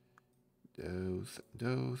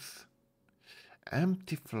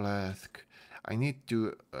 Empty flask. I need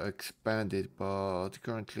to expand it, but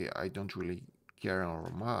currently I don't really care or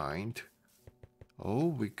mind. Oh,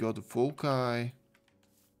 we got a Volk-I.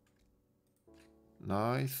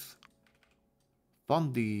 Nice.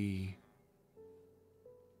 Fundy.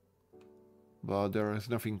 But there is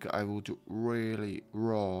nothing I would really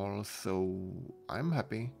roll, so I'm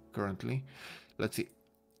happy currently. Let's see.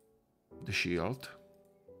 The shield.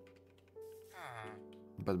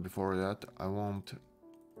 But before that, I want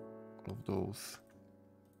all of those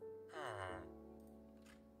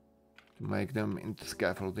to make them into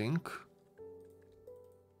scaffolding.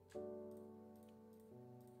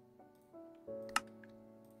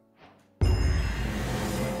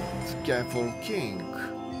 Scaffold King.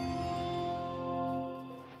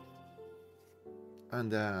 And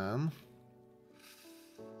then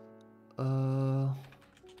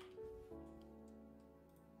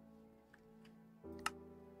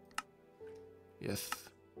yes,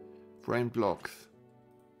 frame blocks.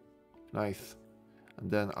 Nice. And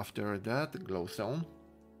then after that, glowstone.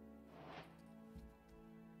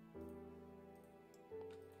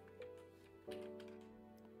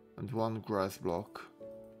 And one grass block.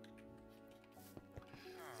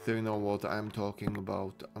 So you know what I'm talking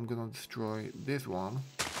about. I'm gonna destroy this one.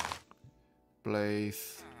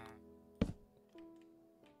 Place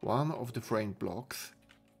one of the frame blocks.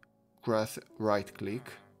 Grass right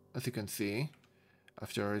click, as you can see.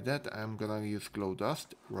 After that, I'm gonna use glow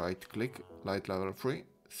dust, right click, light level 3,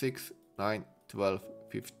 6, 9, 12,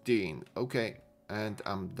 15. Okay, and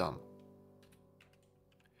I'm done.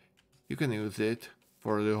 You can use it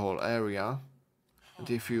for the whole area, and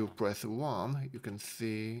if you press 1, you can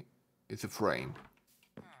see it's a frame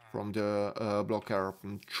from the block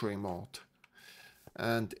carpentry mod.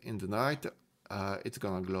 And in the night, it's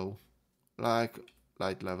gonna glow like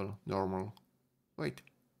light level, normal. Wait,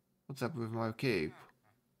 what's up with my cape?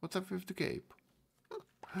 What's up with the cape?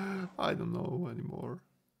 I don't know anymore.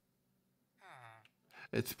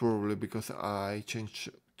 It's probably because I changed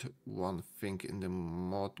one thing in the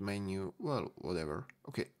mod menu. Well, whatever.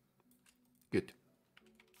 Okay, good.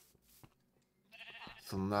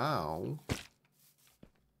 So now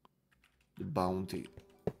the bounty.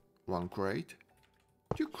 1 crate,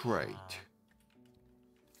 2 crate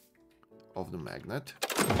of the magnet.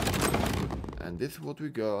 And this is what we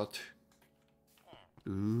got.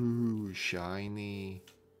 Ooh, shiny.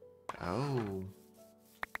 Oh.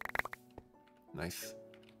 Nice.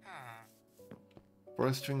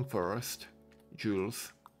 First thing first,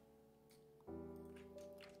 jewels.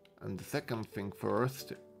 And the second thing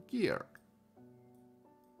first, gear.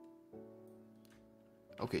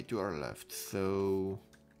 Okay, to our left, so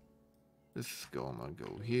this is gonna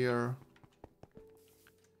go here.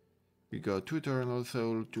 We got 2 eternal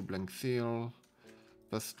soul, 2 blank seal,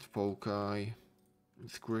 first Volk-I,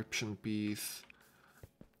 inscription piece.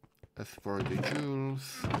 As for the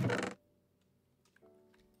jewels,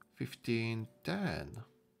 15, 10.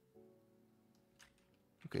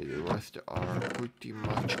 Okay, the rest are pretty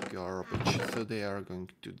much garbage, so they are going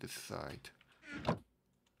to the side.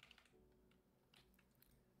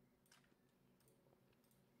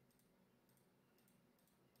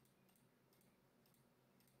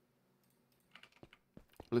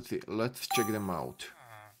 let's see, let's check them out.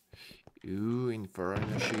 Ooh,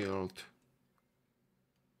 Inferno shield.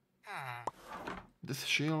 This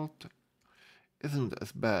shield isn't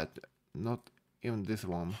as bad, not even this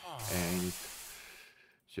one. And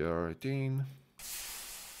 13.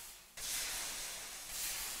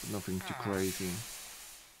 Nothing too crazy.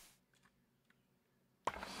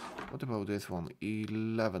 What about this one?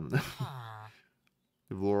 11.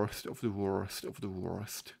 The worst of the worst of the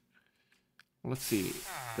worst. Let's see.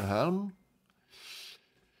 The helm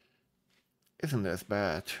isn't as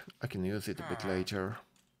bad. I can use it a bit later.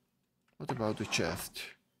 What about the chest?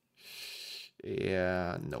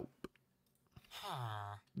 Yeah, nope.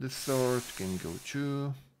 This sword can go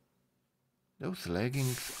too. Those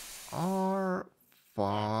leggings are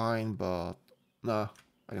fine, but nah,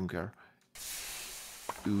 I don't care.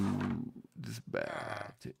 Ooh, this is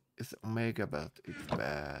bad. It's Omega, but it's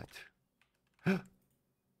bad.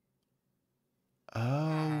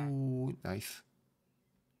 Oh, nice.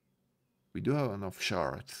 We do have enough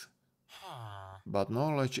shards. But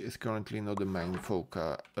knowledge is currently not the main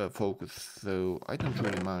focus, so I don't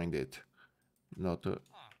really mind it not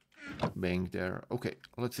being there. Okay,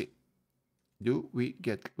 let's see. Do we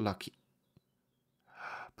get lucky?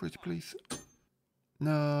 Pretty please.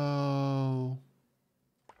 No.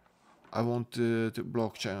 I want the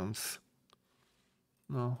block chance.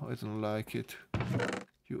 No, I don't like it.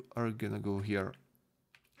 You are gonna go here.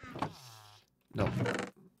 No.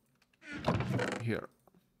 Here.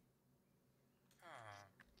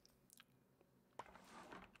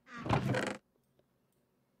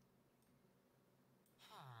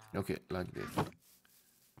 Okay, like this.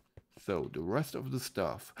 So, the rest of the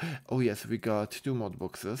stuff. Oh yes, we got 2 mod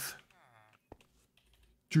boxes.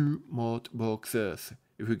 2 mod boxes.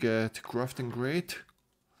 If we get crafting grid,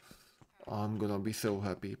 I'm gonna be so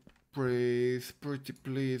happy. Please, pretty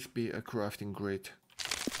please be a crafting grid.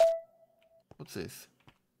 What's this?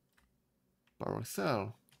 Power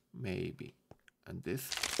cell? Maybe. And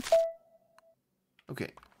this?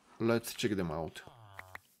 Okay, let's check them out.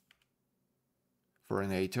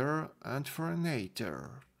 Fernator and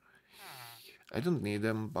Fernator. I don't need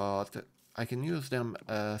them, but I can use them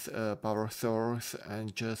as a power source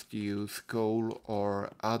and just use coal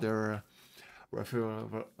or other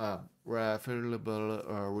refillable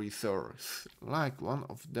resource. Like one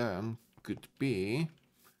of them could be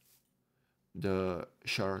the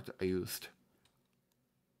shard I used.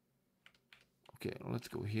 Okay, let's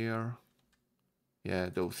go here. Yeah,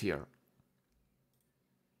 those here.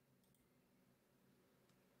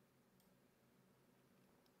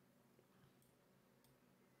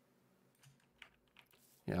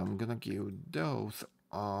 Yeah, I'm gonna give those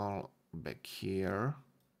all back here.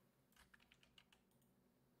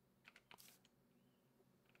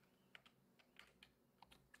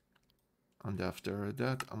 And after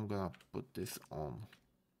that, I'm gonna put this on.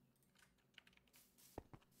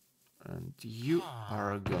 And you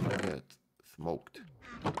are gonna get smoked.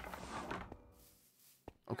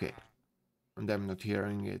 Okay. And I'm not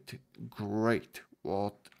hearing it. Great.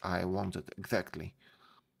 What I wanted exactly.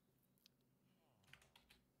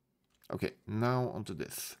 Okay, now onto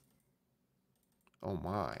this. Oh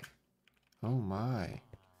my. Oh my.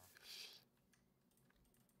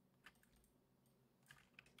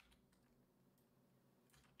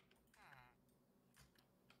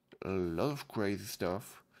 A lot of crazy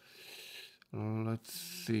stuff. Let's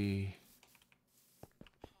see.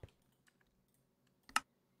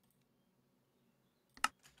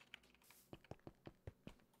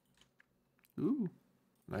 Ooh,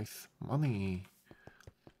 nice money.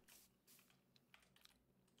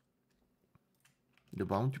 The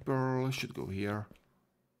bounty pearl should go here.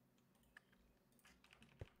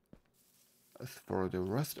 As for the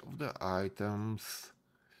rest of the items,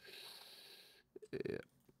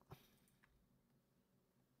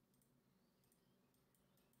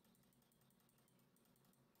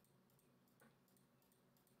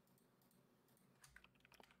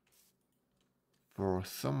 for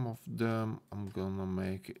some of them, I'm gonna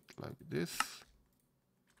make it like this.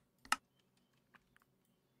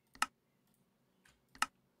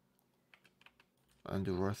 And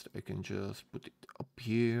the rest I can just put it up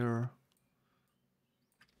here.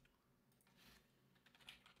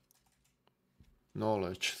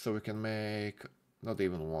 Knowledge, so we can make not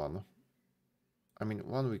even one. I mean,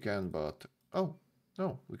 one we can, but oh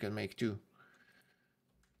no, we can make 2.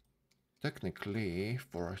 Technically,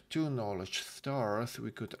 for 2 knowledge stars,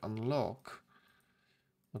 we could unlock.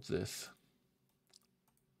 What's this?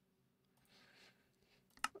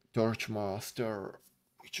 Torchmaster,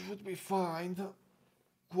 which would be fine.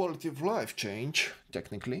 Quality of life change,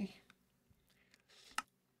 technically.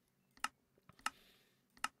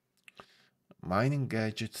 Mining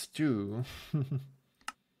gadgets too.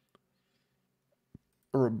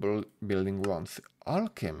 Or building ones.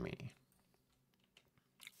 Alchemy.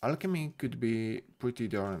 Alchemy could be pretty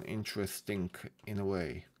darn interesting in a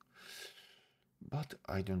way. But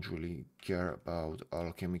I don't really care about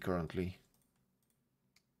alchemy currently.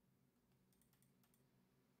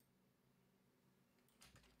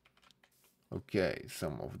 Okay,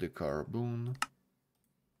 some of the carbon.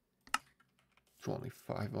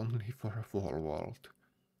 25 only for a whole vault.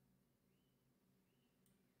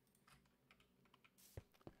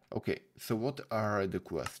 Okay, so what are the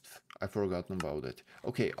quests? I've forgotten about it.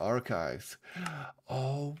 Okay, archives.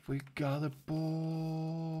 Oh, we got a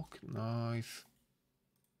book. Nice.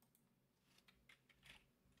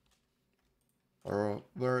 Our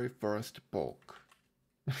very first book.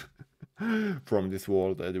 From this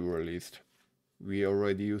world at the very least. We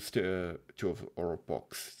already used 2 of our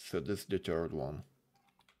pocks, so this is the third one.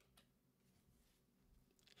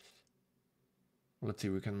 Let's see,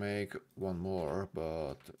 we can make one more,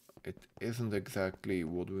 but it isn't exactly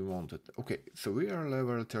what we wanted. Okay, so we are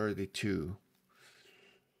level 32.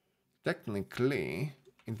 Technically,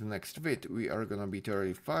 in the next vid, we are gonna be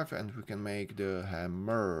 35 and we can make the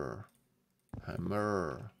hammer.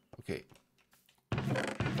 Hammer. Okay.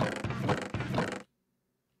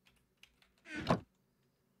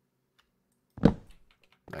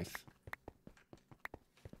 Nice.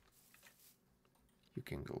 You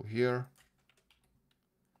can go here.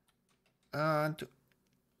 And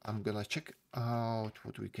I'm gonna check out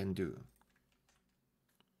what we can do.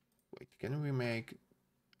 Wait, can we make...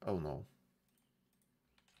 Oh no.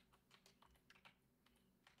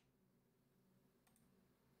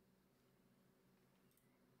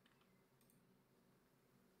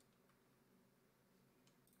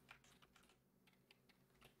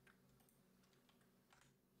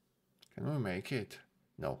 Can we make it?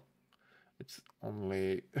 No. It's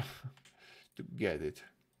only to get it.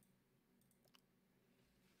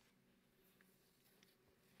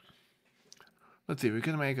 Let's see, we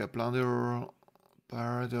can make a plunder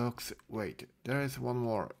paradox. Wait, there is one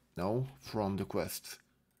more. No, from the quests.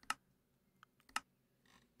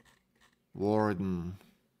 Warden.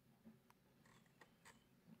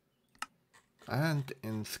 And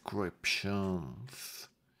inscriptions.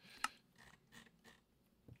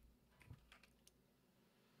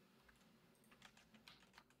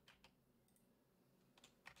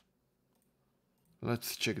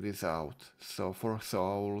 Let's check this out. So 4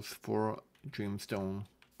 souls, 4 dreamstone.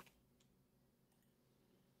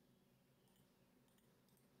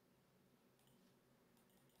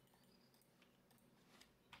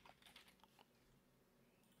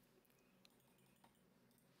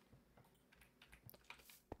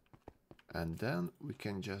 And then we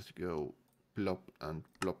can just go plop and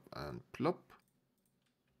plop and plop.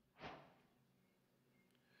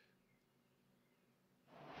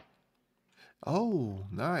 Oh,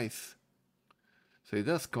 nice. So it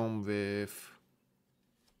does come with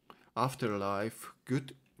afterlife.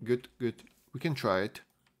 Good, good, good. We can try it.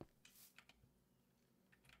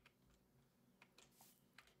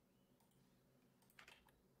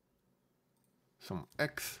 Some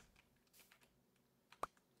X.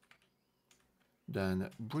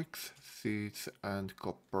 Then bricks, seeds, and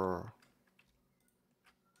copper.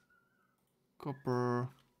 Copper.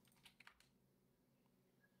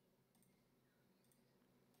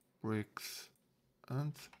 Bricks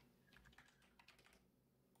and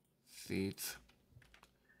seeds.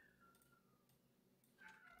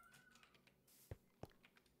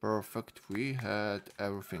 Perfect, we had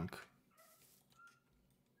everything.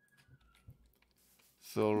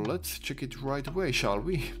 So let's check it right away, shall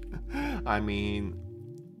we? I mean,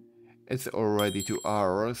 it's already 2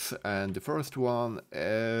 hours, and the first one,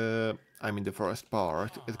 the first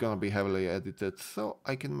part is gonna be heavily edited, so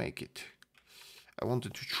I can make it. I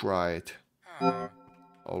wanted to try it.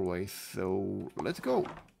 Always, so let's go,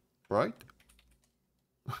 right?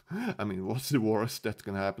 I mean, what's the worst that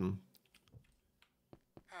can happen?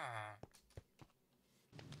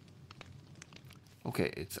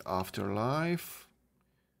 Okay, it's afterlife.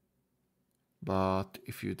 But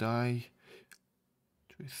if you die,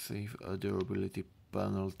 receive a durability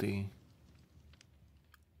penalty.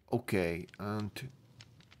 Okay, and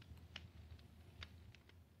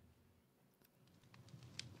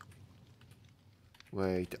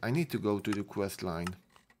wait, I need to go to the quest line.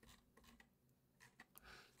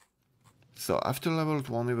 So after level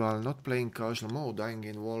 20, while not playing casual mode, dying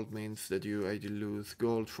in Vault means that you either lose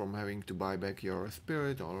gold from having to buy back your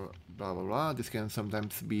spirit or blah blah blah. This can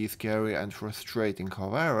sometimes be scary and frustrating.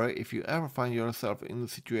 However, if you ever find yourself in a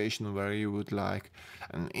situation where you would like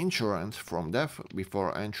an insurance from death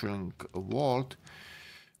before entering a vault,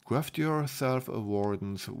 craft yourself a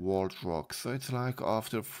Warden's Vault Rock. So it's like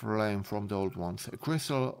After Flame from the old ones. A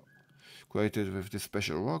crystal created with this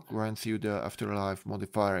special rock grants you the afterlife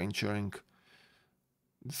modifier, ensuring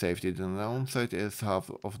safety. The downside is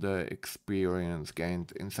half of the experience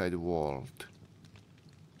gained inside the vault,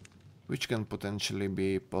 which can potentially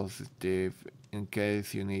be positive in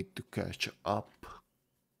case you need to catch up.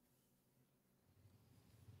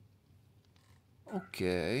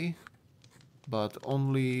 Okay, but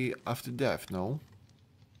only after death, no?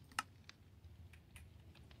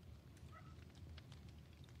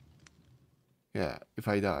 Yeah, if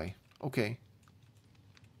I die. Okay.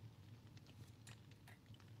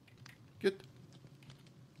 Good.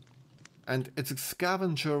 And it's a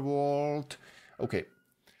scavenger vault. Okay.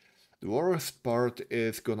 The worst part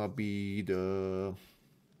is gonna be the,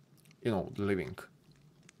 the living.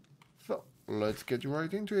 So, let's get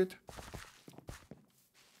right into it.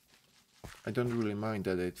 I don't really mind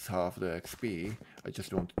that it's half the XP. I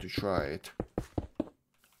just wanted to try it.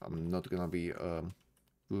 I'm not gonna be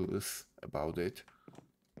loose about it.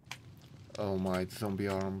 Oh my, zombie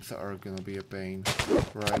arms are gonna be a pain.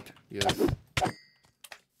 Right, yes.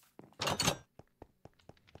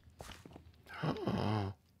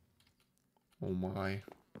 Oh my.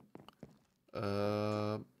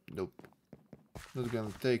 Nope. Not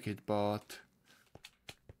gonna take it, but...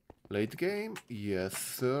 Late game? Yes,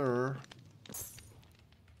 sir.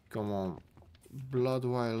 Come on. Blood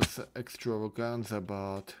Vials extravaganza,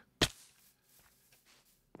 but...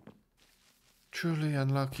 Truly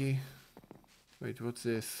unlucky. Wait, what's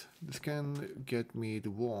this? This can get me the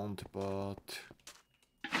wand, but...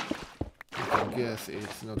 I guess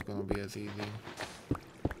it's not gonna be as easy.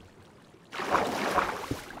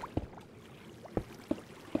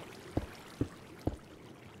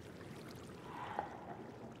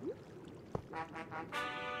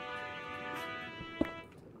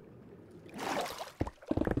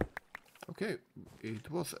 Okay, it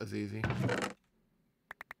was as easy.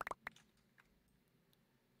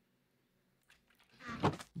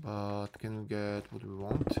 But can we get what we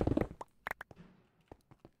want?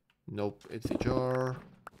 Nope, it's a jar.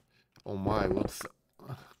 Oh my, what's...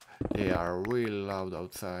 They are really loud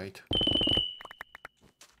outside.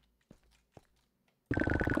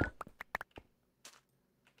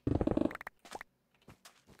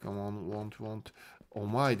 Come on, want. Oh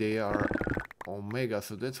my, they are Omega,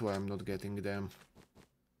 so that's why I'm not getting them.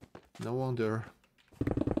 No wonder.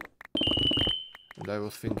 And I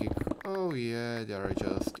was thinking, oh yeah, they are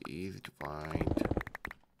just easy to find.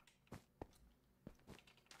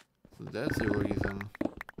 So that's the reason.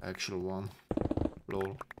 Actual one.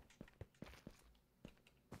 Lol.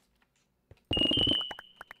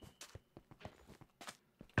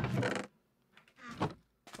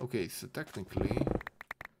 Okay, so technically,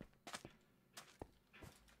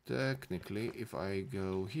 if I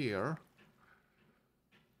go here,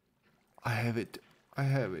 I have it.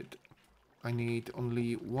 I need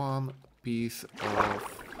only one piece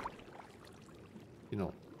of,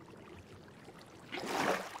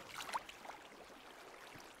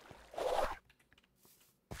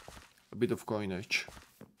 a bit of coinage.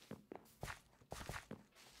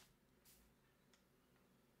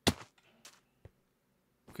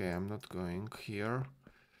 Okay, I'm not going here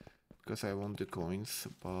because I want the coins,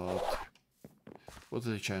 but what's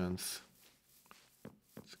the chance?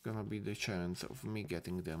 It's gonna be the chance of me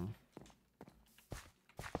getting them.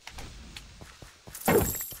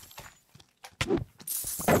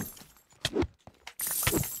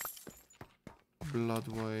 Blood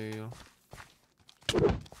whale.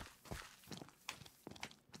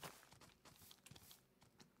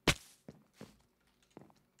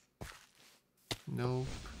 Nope.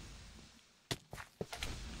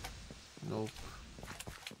 Nope.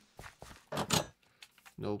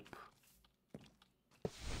 Nope.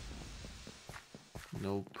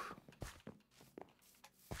 Nope.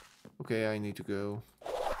 Okay, I need to go.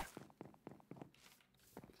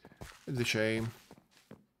 It's a shame.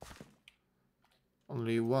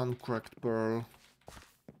 Only one cracked pearl.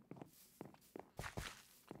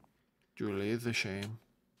 Truly is a shame.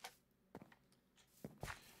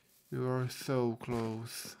 You are so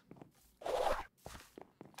close.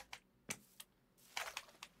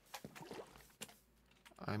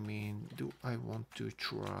 I mean, do I want to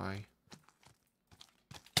try?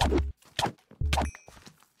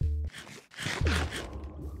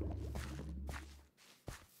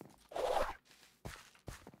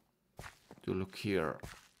 look here.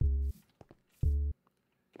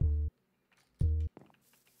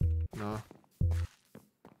 No.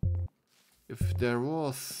 If there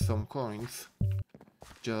was some coins,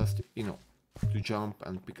 just, you know, to jump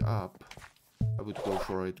and pick up, I would go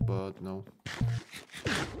for it, but no.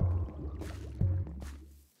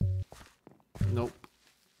 Nope.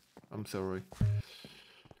 I'm sorry.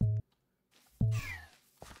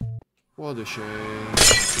 What a shame.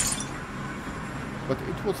 But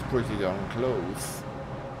it was pretty darn close.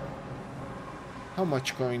 How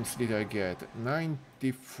much coins did I get?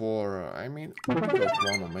 94. I mean, I got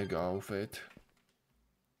 1 Omega of it.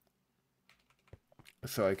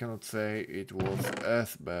 So I cannot say it was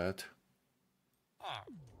as bad.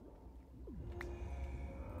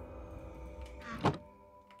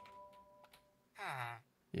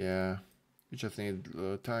 Yeah, you just need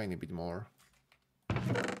a tiny bit more.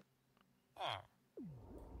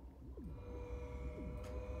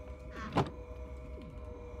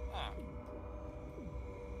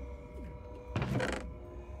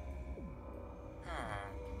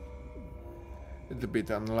 It's a bit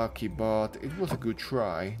unlucky, but it was a good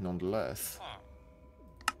try nonetheless.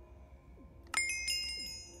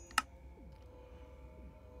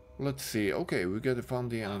 Let's see. Okay, we get a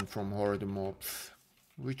fundy and from horde mobs,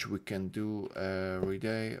 which we can do every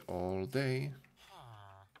day, all day.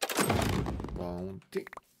 Bounty.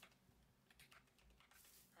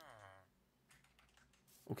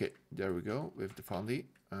 Okay, there we go with the fundy.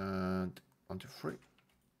 And 1, 2, 3.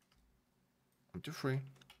 1, 2, 3.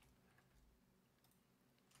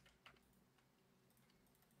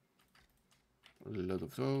 A lot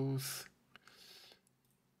of those.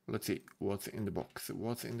 Let's see what's in the box.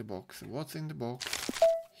 What's in the box? What's in the box?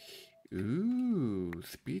 Ooh,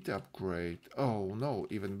 speed upgrade. Oh no,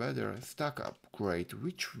 even better, stack upgrade,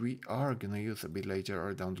 which we are gonna use a bit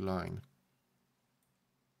later down the line.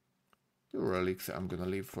 The relics I'm gonna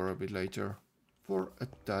leave for a bit later. For a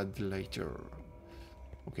tad later.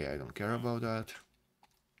 Okay, I don't care about that.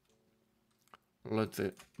 Let's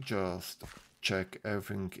just check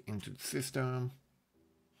everything into the system.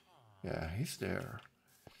 Yeah, he's there.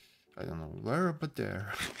 I don't know where, but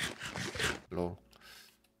there. Lol.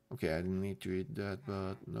 Okay, I didn't need to eat that,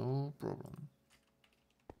 but no problem.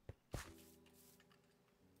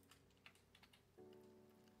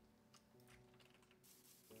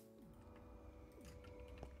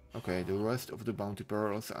 Okay, the rest of the bounty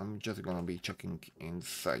pearls I'm just gonna be checking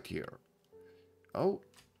inside here. Oh,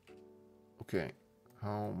 okay.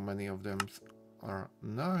 How many of them are?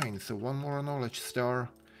 9, so 1 more knowledge star.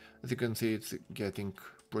 As you can see, it's getting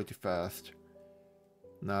pretty fast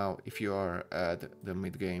now if you are at the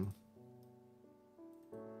mid game.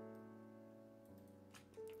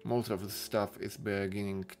 Most of the stuff is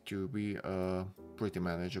beginning to be pretty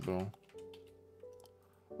manageable.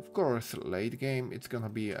 Of course, late game it's gonna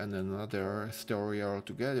be another story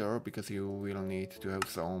altogether, because you will need to have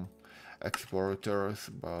some exporters,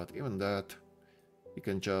 but even that, you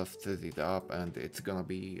can just set it up and it's gonna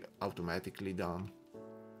be automatically done.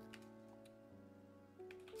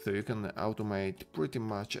 So you can automate pretty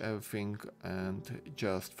much everything and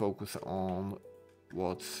just focus on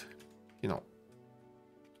what's, you know,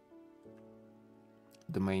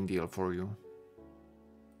 the main deal for you.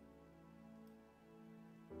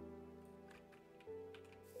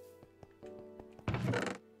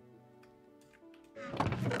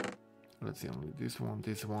 Let's see, only this one,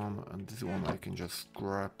 and this one I can just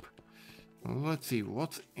scrap. Let's see,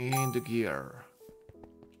 what's in the gear?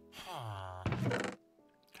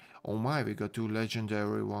 Oh my, we got 2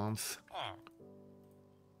 legendary ones.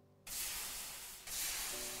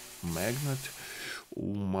 Magnet.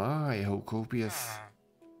 Oh my, how copious.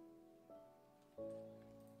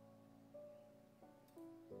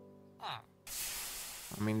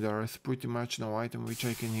 I mean, there is pretty much no item which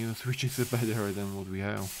I can use, which is better than what we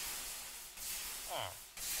have.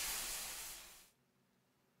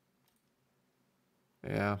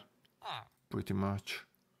 Yeah, pretty much.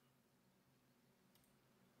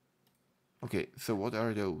 Okay, so what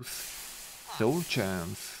are those? Soul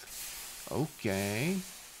chance. Okay.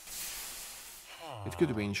 It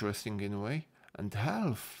could be interesting in a way. And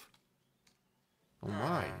health. Oh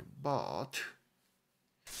my, but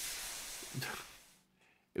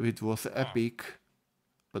if it was epic,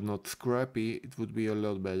 but not scrappy, it would be a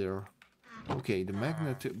lot better. Okay, the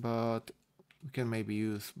magnet, but we can maybe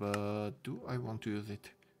use, but do I want to use it?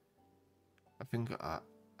 I think I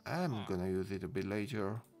am gonna use it a bit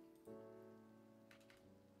later.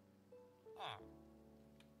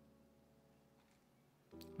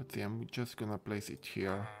 Let's see, I'm just gonna place it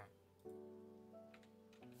here.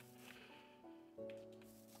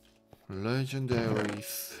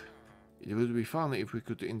 Legendaries. It would be fun if we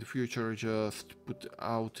could in the future just put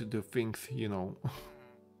out the things, you know,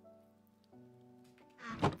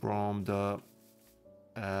 from the,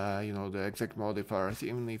 you know, the exact modifiers,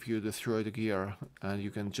 even if you destroy the gear and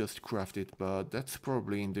you can just craft it, but that's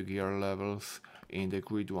probably in the gear levels, in the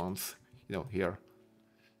grid ones, you know, here.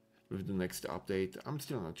 With the next update, I'm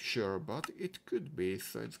still not sure, but it could be,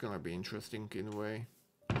 so it's gonna be interesting in a way.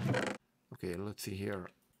 Okay, let's see here.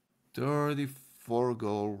 34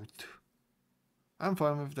 gold. I'm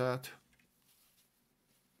fine with that.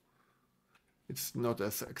 It's not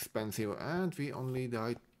as expensive, and we only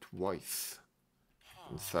died twice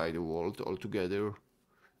inside the world altogether.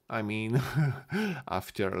 I mean,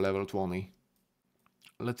 after level 20.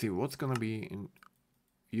 Let's see what's gonna be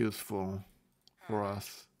useful for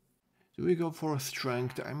us. Do we go for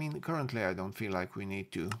strength? I mean, currently I don't feel like we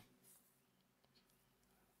need to.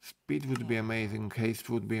 Speed would be amazing, haste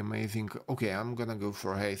would be amazing. Okay, I'm gonna go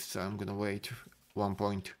for haste, so I'm gonna wait 1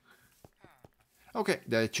 point. Okay,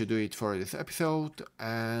 that should do it for this episode.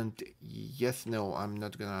 And yes, no, I'm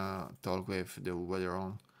not gonna talk with the weather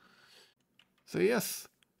on. So yes,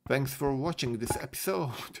 thanks for watching this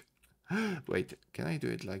episode. Wait, can I do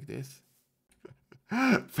it like this?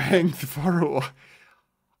 Thanks for...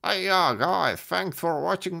 yeah, guys, thanks for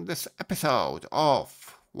watching this episode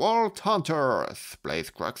of Vault Hunters Blaze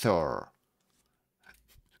Craxer.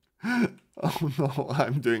 Oh no,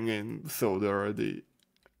 I'm doing it so dirty.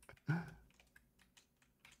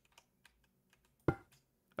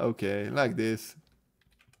 Okay, like this.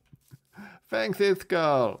 Thanks,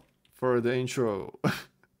 Iskall, for the intro.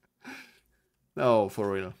 No,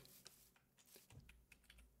 for real.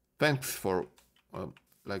 Thanks for...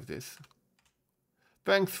 like this.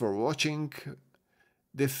 Thanks for watching.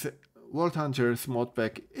 This Vault Hunters mod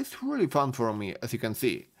pack is really fun for me, as you can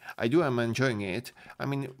see. I am enjoying it. I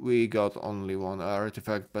mean, we got only one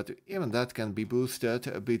artifact, but even that can be boosted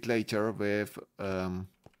a bit later with, what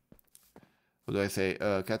do I say,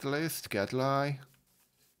 catalyst.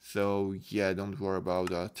 So yeah, don't worry about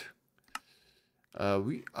that.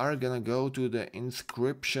 We are gonna go to the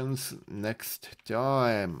inscriptions next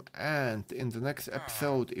time, and in the next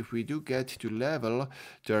episode, if we do get to level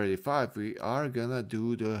 35, we are gonna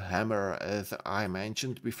do the hammer as I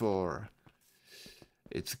mentioned before.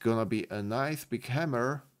 It's gonna be a nice big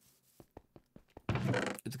hammer.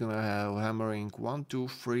 It's gonna have hammering 1, 2,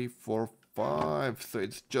 3, 4, 5, so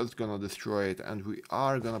it's just gonna destroy it, and we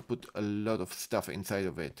are gonna put a lot of stuff inside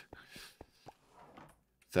of it.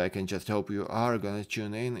 So I can just hope you are gonna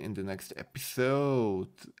tune in the next episode.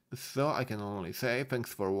 So I can only say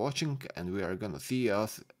thanks for watching, and we are gonna see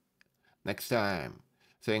us next time.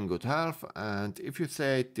 Saying good health, and if you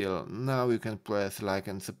say till now, you can press like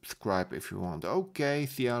and subscribe if you want. Okay,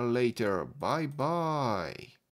 see you later. Bye bye.